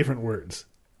many different words.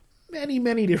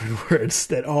 Many different words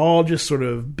that all just sort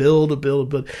of build.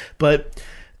 But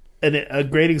a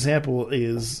great example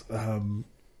is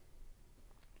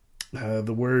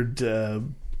the word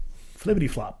flippity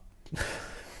flop.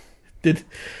 Did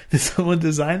someone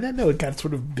design that? No, it got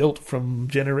sort of built from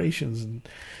generations, and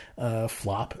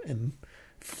flop and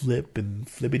flip and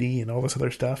flippity and all this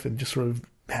other stuff, and just sort of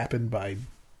happened by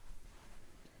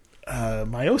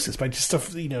meiosis, by just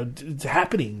stuff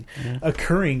happening,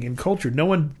 occurring in culture. No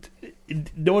one.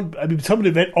 I mean,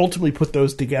 someone ultimately put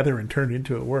those together and turned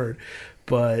into a word,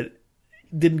 but it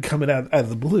didn't come out of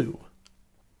the blue.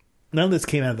 None of this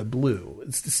came out of the blue.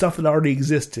 It's the stuff that already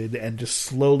existed and just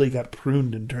slowly got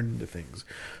pruned and turned into things.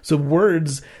 So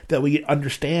words that we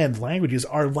understand, languages,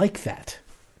 are like that.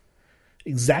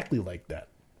 Exactly like that.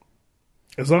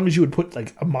 As long as you would put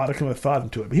like a modicum of thought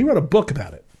into it. But he wrote a book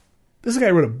about it. This guy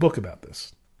wrote a book about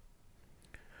this.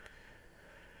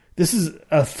 This is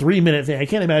a 3-minute thing. I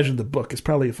can't imagine the book. It's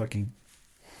probably a fucking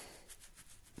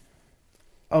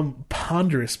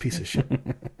ponderous piece of shit.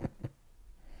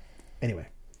 Anyway.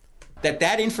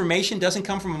 That information doesn't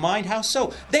come from a mind? How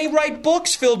so? They write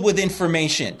books filled with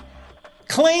information,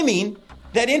 claiming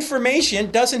that information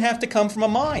doesn't have to come from a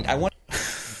mind.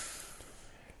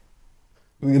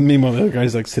 Meanwhile, the other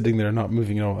guy's like sitting there, not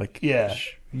moving at all. Like, yeah.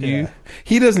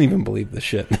 He doesn't even believe this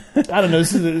shit. I don't know.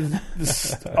 This is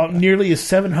nearly a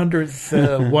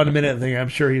 700th 1-minute thing. I'm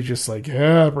sure he's just like,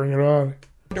 yeah, bring it on. I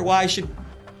wonder why I should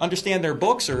understand their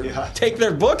books or take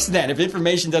their books then if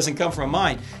information doesn't come from a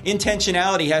mind.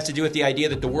 Intentionality has to do with the idea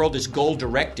that the world is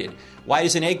goal-directed. Why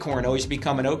does an acorn always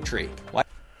become an oak tree? Why?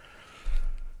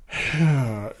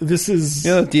 This is...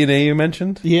 the DNA you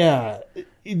mentioned? Yeah.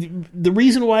 The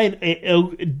reason why...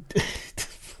 oh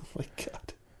my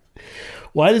God.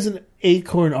 Why does an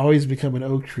acorn always become an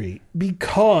oak tree?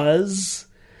 Because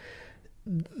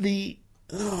the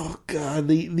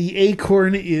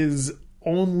acorn is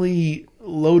only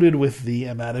loaded with the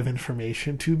amount of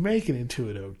information to make it into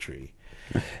an oak tree.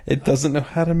 It doesn't know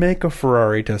how to make a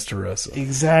Ferrari Testarossa.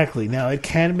 Exactly. Now, it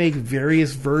can make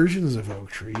various versions of oak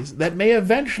trees that may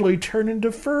eventually turn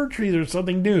into fir trees or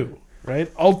something new,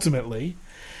 right? Ultimately.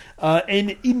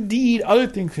 And indeed, other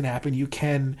things can happen. You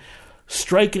can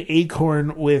strike an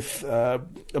acorn with a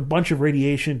bunch of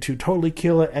radiation to totally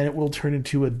kill it, and it will turn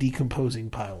into a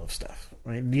decomposing pile of stuff.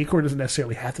 Right? And the acorn doesn't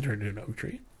necessarily have to turn into an oak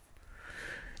tree.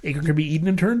 Acorn can be eaten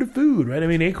and turned to food, right? I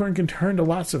mean, acorn can turn to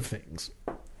lots of things.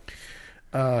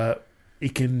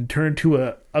 It can turn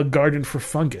to a garden for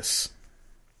fungus.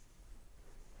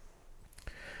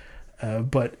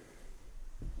 But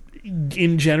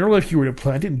in general, if you were to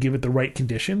plant it and give it the right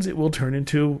conditions, it will turn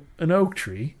into an oak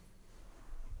tree.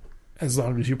 As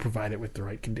long as you provide it with the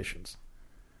right conditions.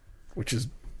 Which is,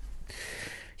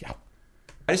 yeah.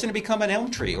 Why doesn't it become an elm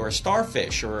tree or a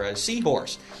starfish or a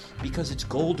seahorse? Because it's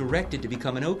goal-directed to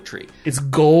become an oak tree. It's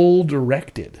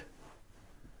goal-directed.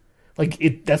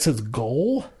 Like, that's its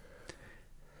goal?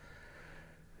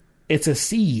 It's a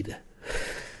seed.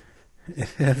 It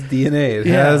has DNA. It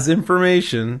has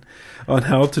information on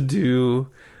how to do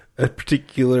a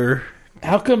particular...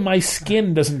 How come my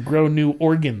skin doesn't grow new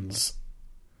organs?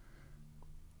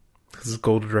 It's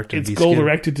goal-directed to be skin. It's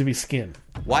goal-directed to be skin.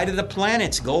 Why do the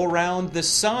planets go around the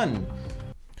sun?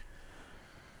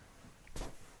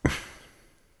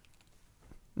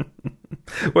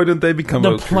 Why don't they become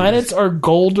The oak planets trees? are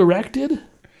goal-directed?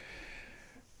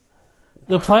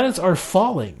 The planets are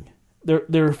falling.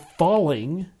 They're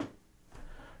falling.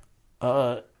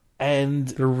 And...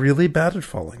 They're really bad at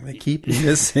falling. They keep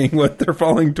missing what they're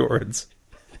falling towards.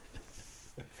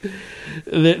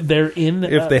 They're in...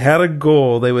 If they had a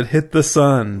goal, they would hit the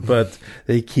sun, but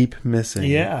they keep missing.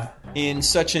 Yeah. In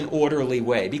such an orderly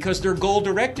way, because they're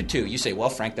goal-directed to. You say, well,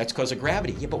 Frank, that's because of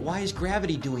gravity. Yeah, but why is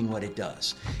gravity doing what it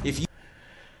does? If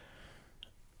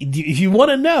you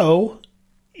want to know,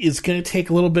 it's going to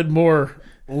take a little bit more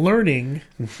learning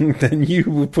than you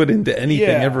would put into anything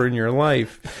ever in your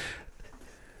life.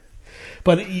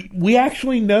 But we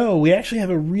actually know. We actually have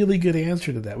a really good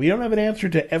answer to that. We don't have an answer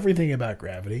to everything about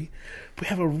gravity. We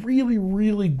have a really,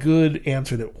 really good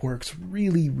answer that works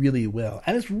really, really well.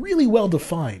 And it's really well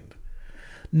defined.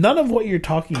 None of what you're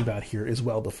talking about here is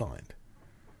well defined.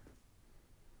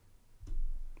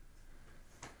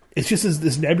 It's just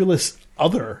this nebulous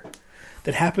other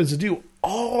that happens to do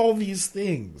all these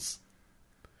things.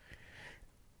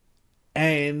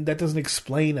 And that doesn't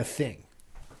explain a thing.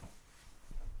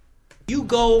 you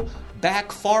go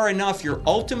back far enough, you're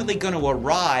ultimately going to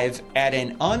arrive at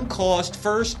an uncaused,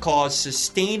 first cause,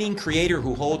 sustaining creator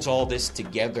who holds all this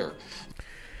together.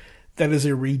 That is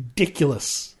a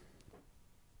ridiculous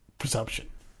presumption.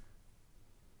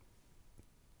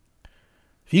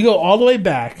 If you go all the way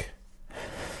back,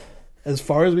 as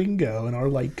far as we can go in our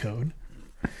light code,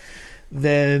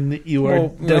 then you are...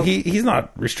 he's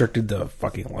not restricted to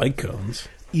fucking light codes.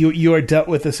 You are dealt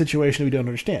with a situation we don't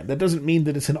understand. That doesn't mean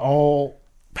that it's an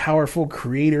all-powerful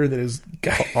creator that is...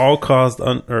 all caused,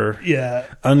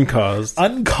 uncaused.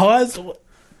 Uncaused?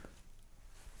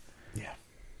 Yeah.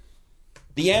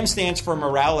 The M stands for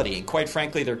morality, and quite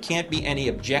frankly, there can't be any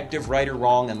objective right or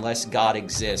wrong unless God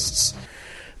exists.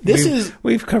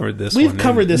 We've covered this. We've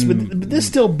covered this, but this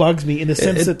still bugs me in the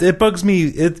sense that it bugs me.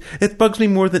 It bugs me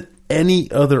more than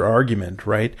any other argument,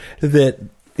 right? That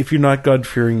if you're not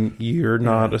God-fearing, you're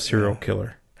not a serial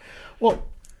killer. Well,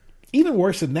 even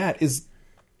worse than that is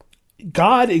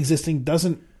God existing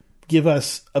doesn't give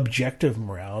us objective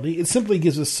morality. It simply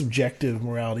gives us subjective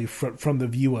morality from the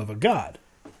view of a God,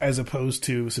 as opposed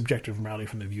to subjective morality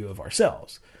from the view of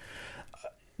ourselves.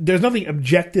 There's nothing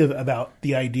objective about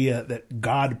the idea that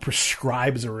God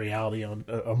prescribes a morality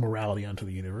onto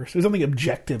the universe. There's nothing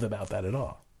objective about that at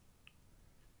all.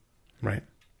 Right.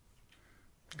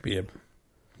 Could be a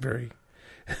very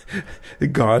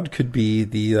God could be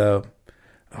the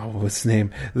what's his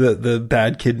name? The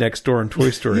bad kid next door in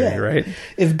Toy Story, yeah. Right?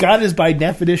 If God is by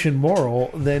definition moral,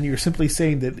 then you're simply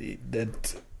saying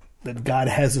that God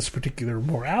has this particular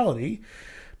morality.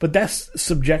 But that's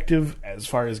subjective as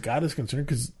far as God is concerned,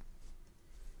 because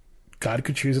God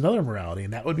could choose another morality,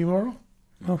 and that would be moral?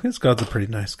 Well, his God's a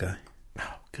pretty nice guy.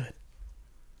 Oh, good.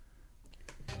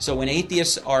 So when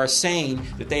atheists are saying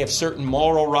that they have certain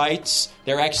moral rights,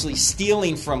 they're actually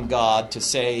stealing from God to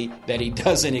say that he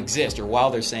doesn't exist, or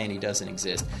while they're saying he doesn't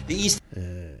exist. The E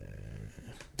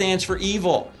stands for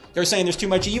evil. They're saying there's too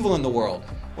much evil in the world.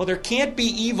 Well, there can't be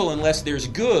evil unless there's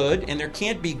good, and there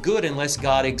can't be good unless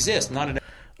God exists.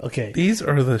 Okay. These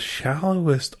are the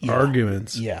shallowest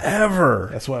arguments ever.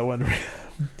 That's why I wonder.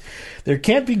 There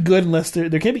can't be good unless there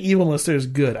can't be evil unless there's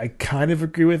good. I kind of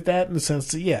agree with that in the sense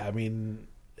that, I mean,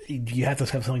 you have to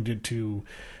have something to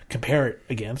compare it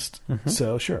against. Mm-hmm.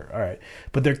 So, sure. All right.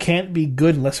 But there can't be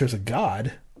good unless there's a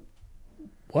God.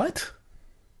 What?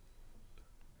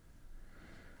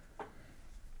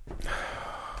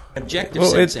 Objective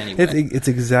sense, anyway. It's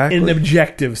exactly in an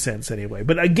objective sense, anyway.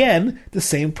 But again, the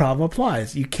same problem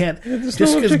applies. You can't just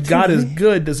because God is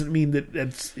good doesn't mean that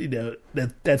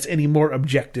that's any more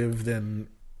objective than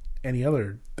any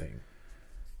other thing.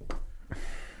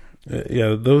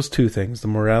 Those two things, the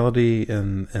morality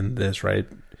and this, right,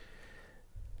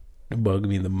 bug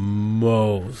me the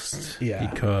most. Yeah,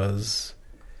 because.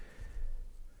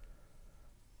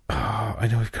 Oh, I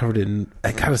know we've covered it, and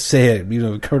I gotta say it.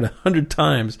 We've covered it 100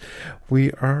 times. We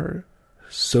are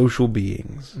social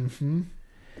beings. Mm-hmm.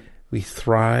 We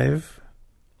thrive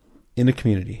in a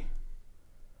community.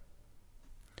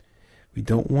 We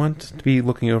don't want to be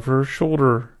looking over our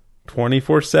shoulder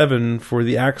 24/7 for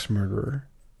the axe murderer,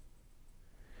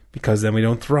 because then we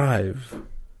don't thrive.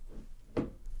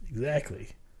 Exactly.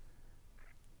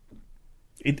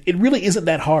 It really isn't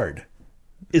that hard.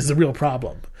 Is the real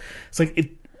problem. It's like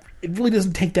it really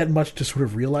doesn't take that much to sort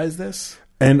of realize this.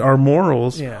 And our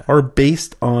morals are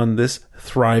based on this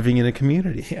thriving in a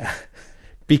community. Yeah.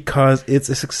 Because it's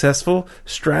a successful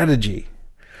strategy.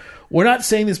 We're not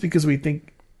saying this because we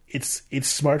think it's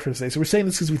smart for us to say. So we're saying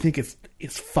this because we think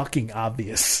it's fucking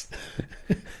obvious.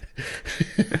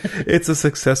 It's a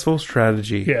successful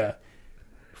strategy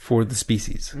for the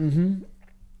species. Mm-hmm.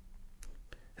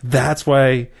 That's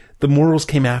why the morals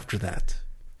came after that.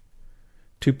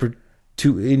 To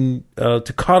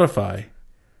codify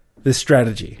this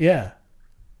strategy. Yeah.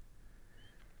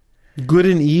 Good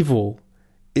and evil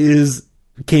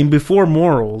came before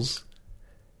morals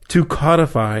to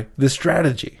codify this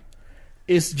strategy.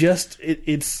 It's just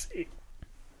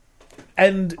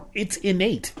and it's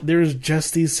innate. There's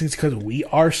just these things because we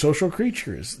are social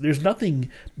creatures. There's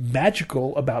nothing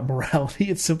magical about morality.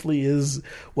 It simply is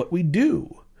what we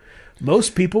do.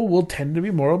 Most people will tend to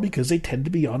be moral because they tend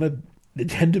to be they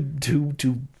tend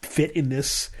to fit in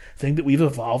this thing that we've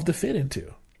evolved to fit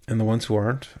into. And the ones who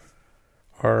aren't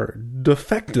are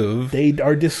defective. They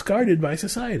are discarded by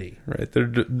society. Right.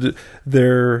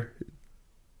 They're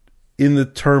in the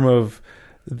term of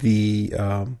the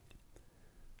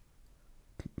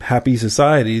happy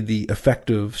society, the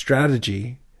effective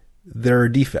strategy, they're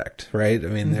a defect, right? I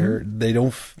mean, they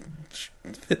don't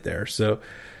fit there. So,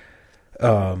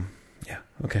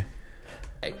 okay.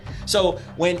 So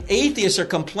when atheists are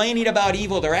complaining about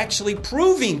evil, they're actually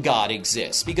proving God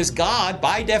exists, because God,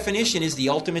 by definition, is the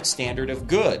ultimate standard of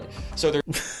good. So they're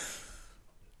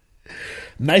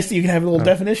nice that you can have a little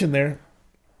definition there.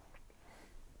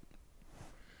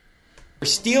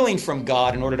 stealing from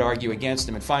God in order to argue against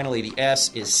him. And finally, the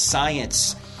S is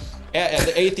science.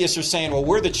 The atheists are saying, well,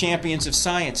 we're the champions of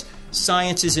science.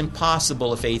 Science is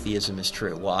impossible if atheism is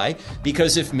true. Why?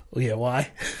 Because if... Well, yeah,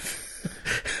 why?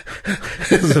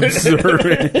 It's absurd.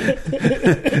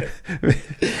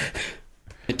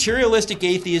 materialistic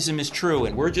atheism is true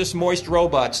and we're just moist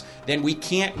robots, then we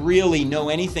can't really know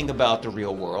anything about the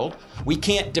real world. We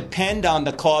can't depend on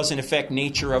the cause and effect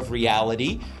nature of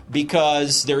reality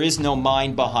because there is no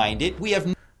mind behind it. We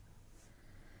have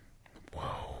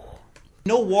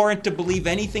no warrant to believe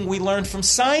anything we learned from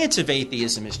science if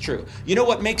atheism is true. You know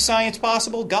what makes science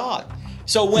possible? God.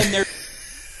 So when they're...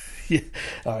 Yeah.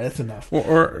 All right, that's enough.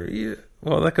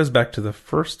 Well, that goes back to the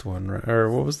first one, right? Or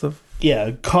what was the...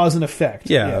 Yeah, cause and effect.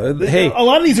 Yeah. Hey, a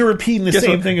lot of these are repeating the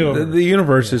same thing over. The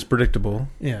universe is predictable.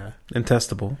 Yeah. And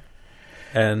testable.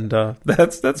 And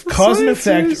that's what cause and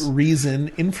effect, is.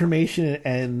 reason, information,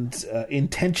 and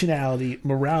intentionality,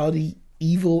 morality,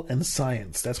 evil, and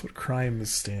science. That's what crime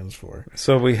stands for.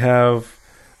 So we have...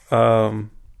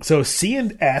 So C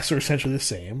and S are essentially the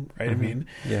same, right? Mm-hmm. I mean...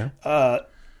 Yeah.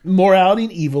 Morality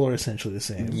and evil are essentially the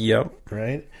same. Yep.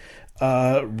 Right?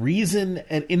 Reason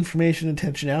and information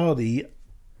intentionality,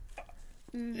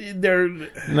 they're...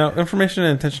 No, information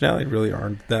and intentionality really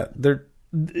aren't that.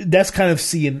 That's kind of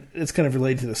C and it's kind of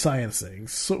related to the science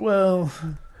things. So, well...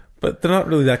 But they're not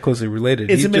really that closely related.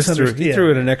 It's a misunderstanding. He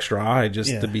threw in an extra I just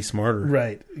to be smarter.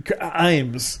 Right.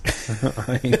 Imes.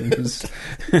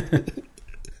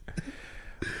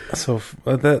 So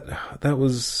that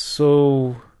was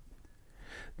so...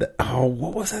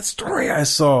 what was that story I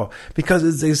saw? Because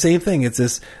it's the same thing. It's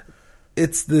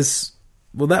this.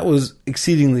 Well, that was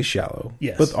exceedingly shallow.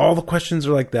 Yes. But all the questions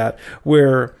are like that.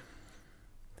 Where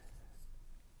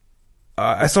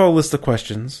I saw a list of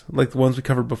questions like the ones we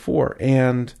covered before,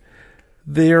 and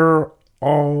they're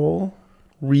all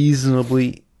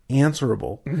reasonably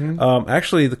answerable. Mm-hmm.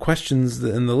 Actually, the questions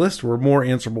in the list were more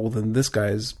answerable than this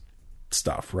guy's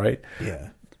stuff. Right? Yeah.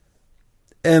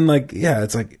 And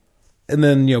it's like. And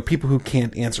then, people who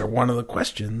can't answer one of the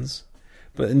questions,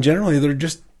 but in generally they're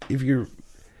just, if you're,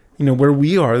 where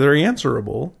we are, they're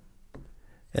answerable.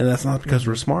 And that's not because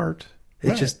we're smart.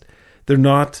 It's just, they're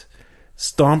not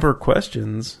stomper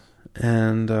questions.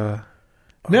 And, no,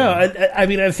 I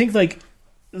mean, I think like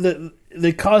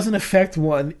the cause and effect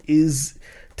one is,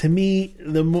 to me,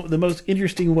 the most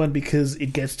interesting one because it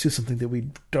gets to something that we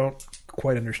don't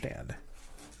quite understand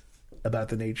about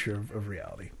the nature of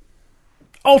reality.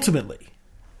 Ultimately.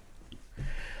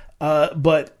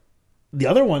 But the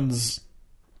other ones,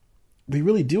 we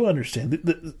really do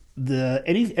understand.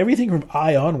 Everything from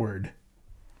I onward,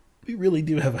 we really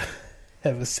do have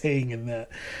a saying in that.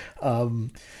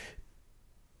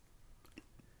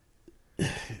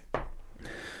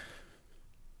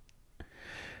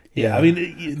 Yeah, I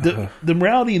mean, the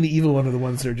morality and the evil one are the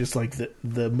ones that are just like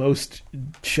the most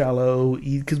shallow,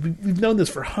 because we've known this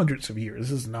for hundreds of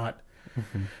years. This is not...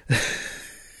 Mm-hmm.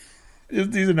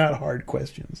 These are not hard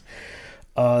questions.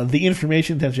 The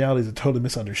information intentionality is a total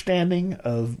misunderstanding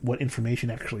of what information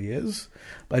actually is.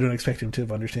 But I don't expect him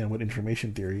to understand what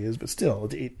information theory is. But still,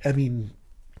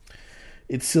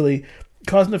 it's silly.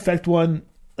 Cause and effect one,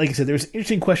 like I said, there's an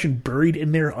interesting question buried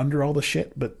in there under all the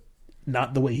shit, but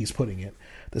not the way he's putting it.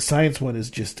 The science one is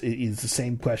the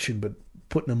same question, but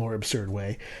put in a more absurd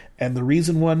way. And the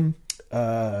reason one,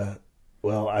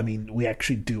 we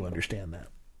actually do understand that.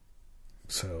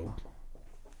 So...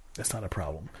 that's not a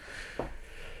problem.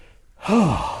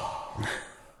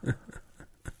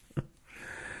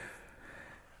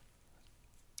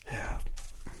 Yeah.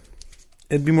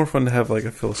 It'd be more fun to have like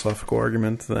a philosophical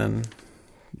argument than,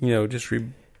 just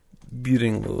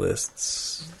rebuting the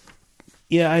lists.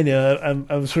 Yeah, I know.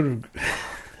 I'm sort of...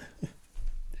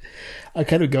 I'm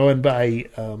kind of going by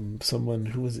someone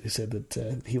who said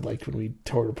that he liked when we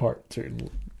tore it apart. Certain.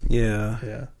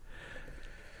 Yeah.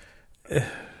 Yeah.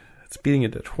 It's beating a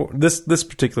dead horse. This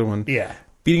particular one, yeah,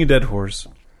 beating a dead horse.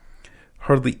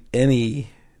 Hardly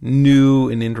any new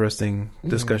and interesting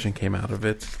discussion came out of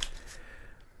it.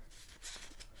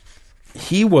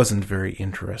 He wasn't very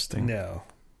interesting. No,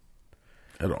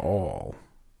 at all.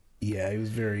 Yeah, he was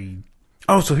very...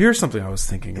 Oh, so here's something I was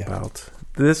thinking about.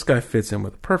 This guy fits in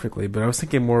with it perfectly, but I was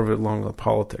thinking more of it along the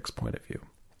politics point of view.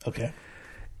 Okay.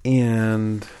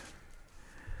 And...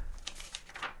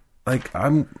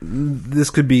 this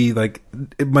could be like,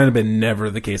 it might have been never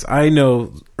the case. I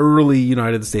know early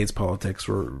United States politics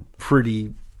were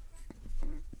pretty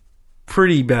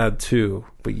bad too,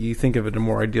 but you think of it in a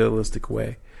more idealistic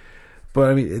way. But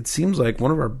I mean, it seems like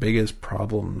one of our biggest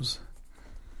problems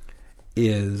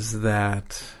is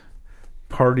that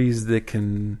parties that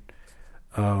can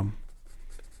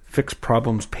fix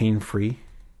problems pain-free,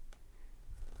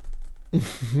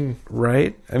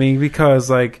 right? I mean, because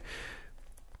like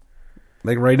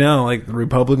right now, like the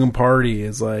Republican Party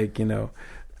is like,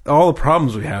 all the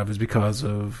problems we have is because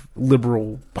of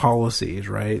liberal policies,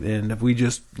 right? And if we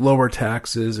just lower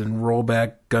taxes and roll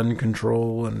back gun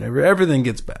control and everything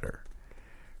gets better,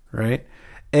 right?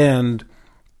 And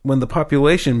when the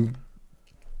population,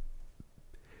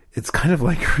 it's kind of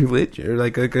like religion, or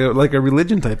like a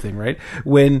religion type thing, right?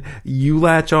 When you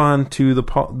latch on to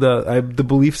the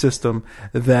belief system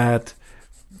that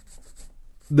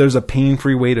there's a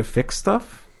pain-free way to fix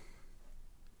stuff,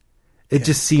 it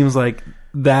just seems like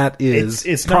that is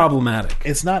it's problematic.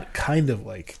 It's not kind of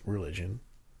like religion.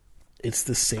 It's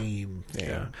the same thing.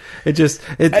 Yeah. It's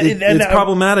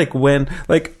problematic when,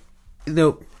 like,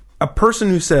 a person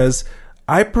who says,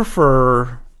 I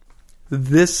prefer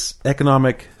this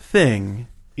economic thing.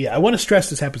 Yeah, I want to stress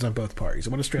this happens on both parties. I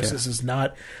want to stress this is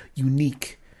not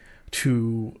unique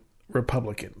to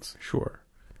Republicans. Sure.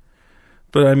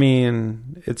 But I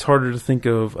mean, it's harder to think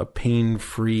of a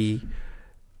pain-free,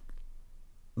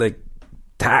 like,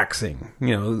 taxing.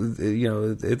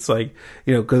 It's like,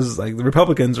 because like the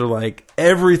Republicans are like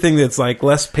everything that's like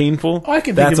less painful. I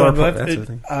can think about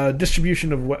that.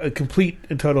 Distribution of a complete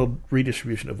and total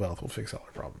redistribution of wealth will fix all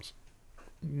our problems.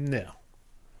 No,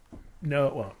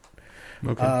 it won't.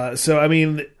 Okay. So I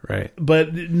mean, right.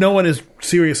 But no one is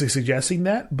seriously suggesting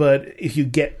that. But if you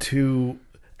get to,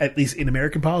 at least in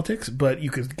American politics, but you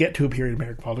could get to a period in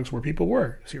American politics where people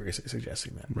were seriously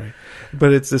suggesting that. Right.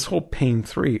 But it's this whole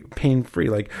pain-free.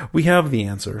 Like, we have the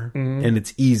answer, and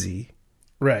it's easy.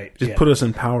 Right. Just put us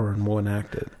in power and we'll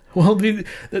enact it. Well,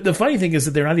 the funny thing is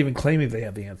that they're not even claiming they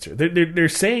have the answer. They're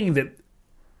saying that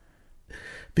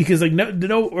because, like,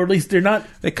 no, or at least they're not.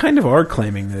 They kind of are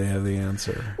claiming they have the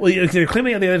ansser. Well, they're claiming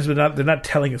they have the answer, but they're not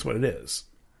telling us what it is.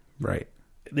 Right.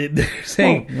 They're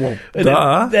saying,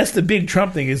 duh. That's the big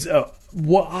Trump thing is, I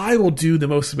will do the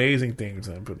most amazing things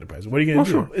that I'm putting in the president. What are you going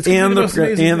to do? Sure.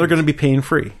 And they're going to be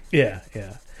pain-free. Yeah.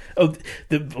 Oh,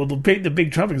 the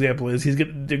big Trump example is they're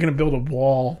going to build a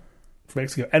wall for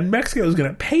Mexico, and Mexico is going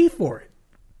to pay for it.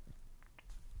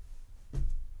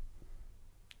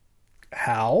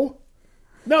 How?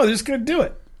 No, they're just going to do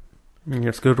it. You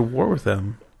have to go to war with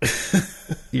them.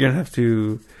 You're going to have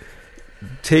to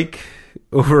take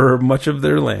over much of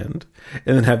their land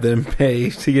and then have them pay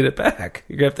to get it back.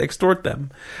 You're going to have to extort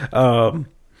them.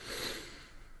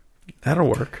 That'll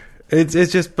work. It's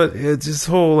this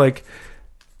whole, like,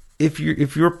 if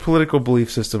your political belief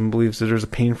system believes that there's a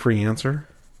pain-free answer,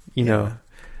 know.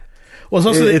 Well, it's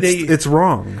also it's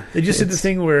wrong. They just did the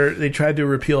thing where they tried to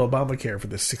repeal Obamacare for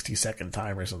the 62nd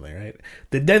time or something, right?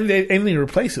 Then they anything to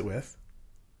replace it with,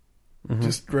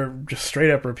 just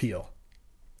straight up repeal.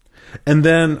 And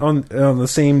then on the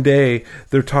same day,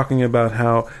 they're talking about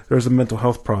how there's a mental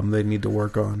health problem they need to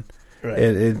work on. Right.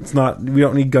 It's not. We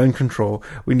don't need gun control.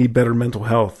 We need better mental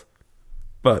health,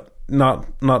 but not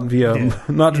via.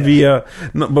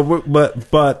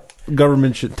 But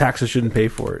government taxes shouldn't pay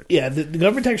for it. Yeah, the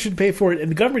government tax should pay for it,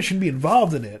 and the government shouldn't be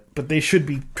involved in it. But they should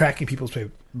be tracking people's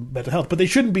mental health. But they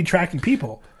shouldn't be tracking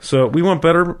people. So we want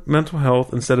better mental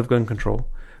health instead of gun control,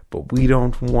 but we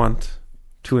don't want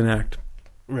to enact.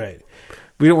 Right.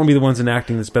 We don't want to be the ones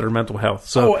enacting this better mental health.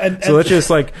 So, so let's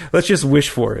just wish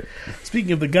for it.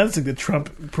 Speaking of the guns thing, the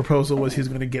Trump proposal was he's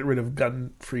going to get rid of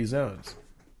gun-free zones,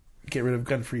 get rid of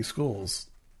gun-free schools.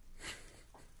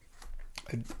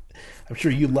 I'm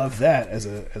sure you love that as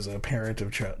a parent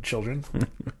of children.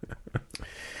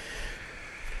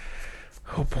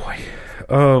 Oh boy.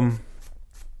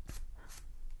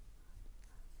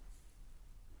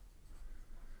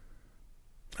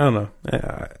 I don't know.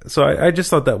 So I just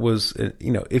thought that was,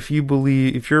 if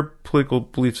your political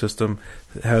belief system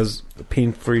has a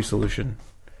pain-free solution,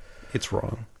 it's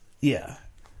wrong. Yeah.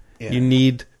 You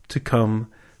need to come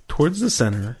towards the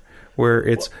center where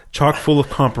it's chock full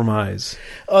of compromise.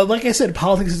 Like I said,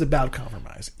 politics is about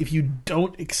compromise. If you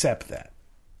don't accept that,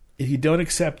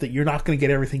 you're not going to get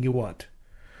everything you want,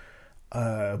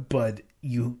 but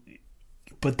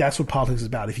that's what politics is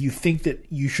about. If you think that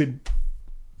you should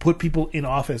put people in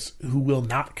office who will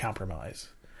not compromise,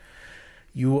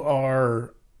 you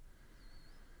are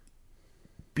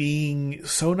being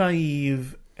so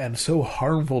naive and so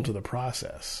harmful to the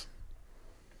process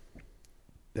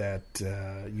that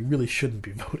you really shouldn't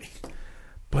be voting.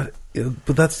 But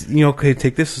that's, okay,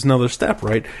 take this as another step,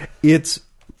 right? It's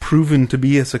proven to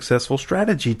be a successful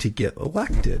strategy to get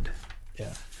elected.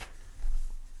 Yeah.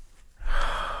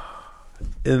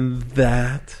 And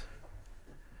that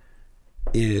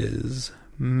is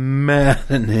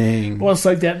maddening. Well, it's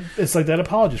like that. It's like that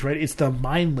apologist, right? It's the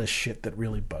mindless shit that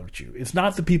really bugged you. It's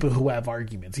not the people who have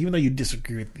arguments, even though you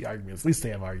disagree with the arguments. At least they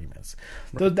have arguments.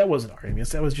 Right. That wasn't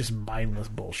arguments. That was just mindless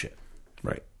bullshit.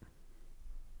 Right.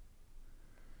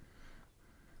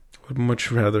 I would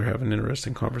much rather have an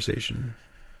interesting conversation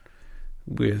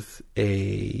with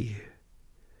a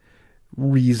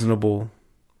reasonable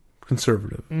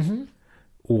conservative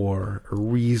or a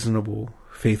reasonable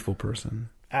faithful person.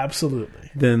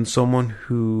 Absolutely. Than someone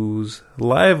whose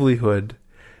livelihood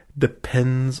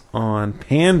depends on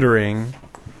pandering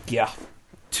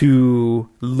to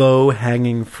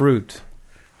low-hanging fruit.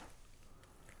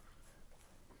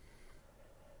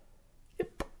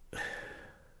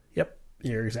 Yep.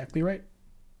 You're exactly right.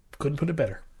 Couldn't put it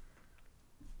better.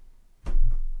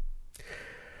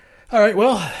 All right,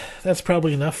 well, that's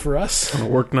probably enough for us. On a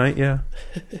work night, yeah.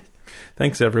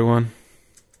 Thanks, everyone.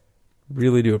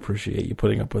 Really do appreciate you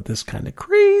putting up with this kind of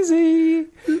crazy.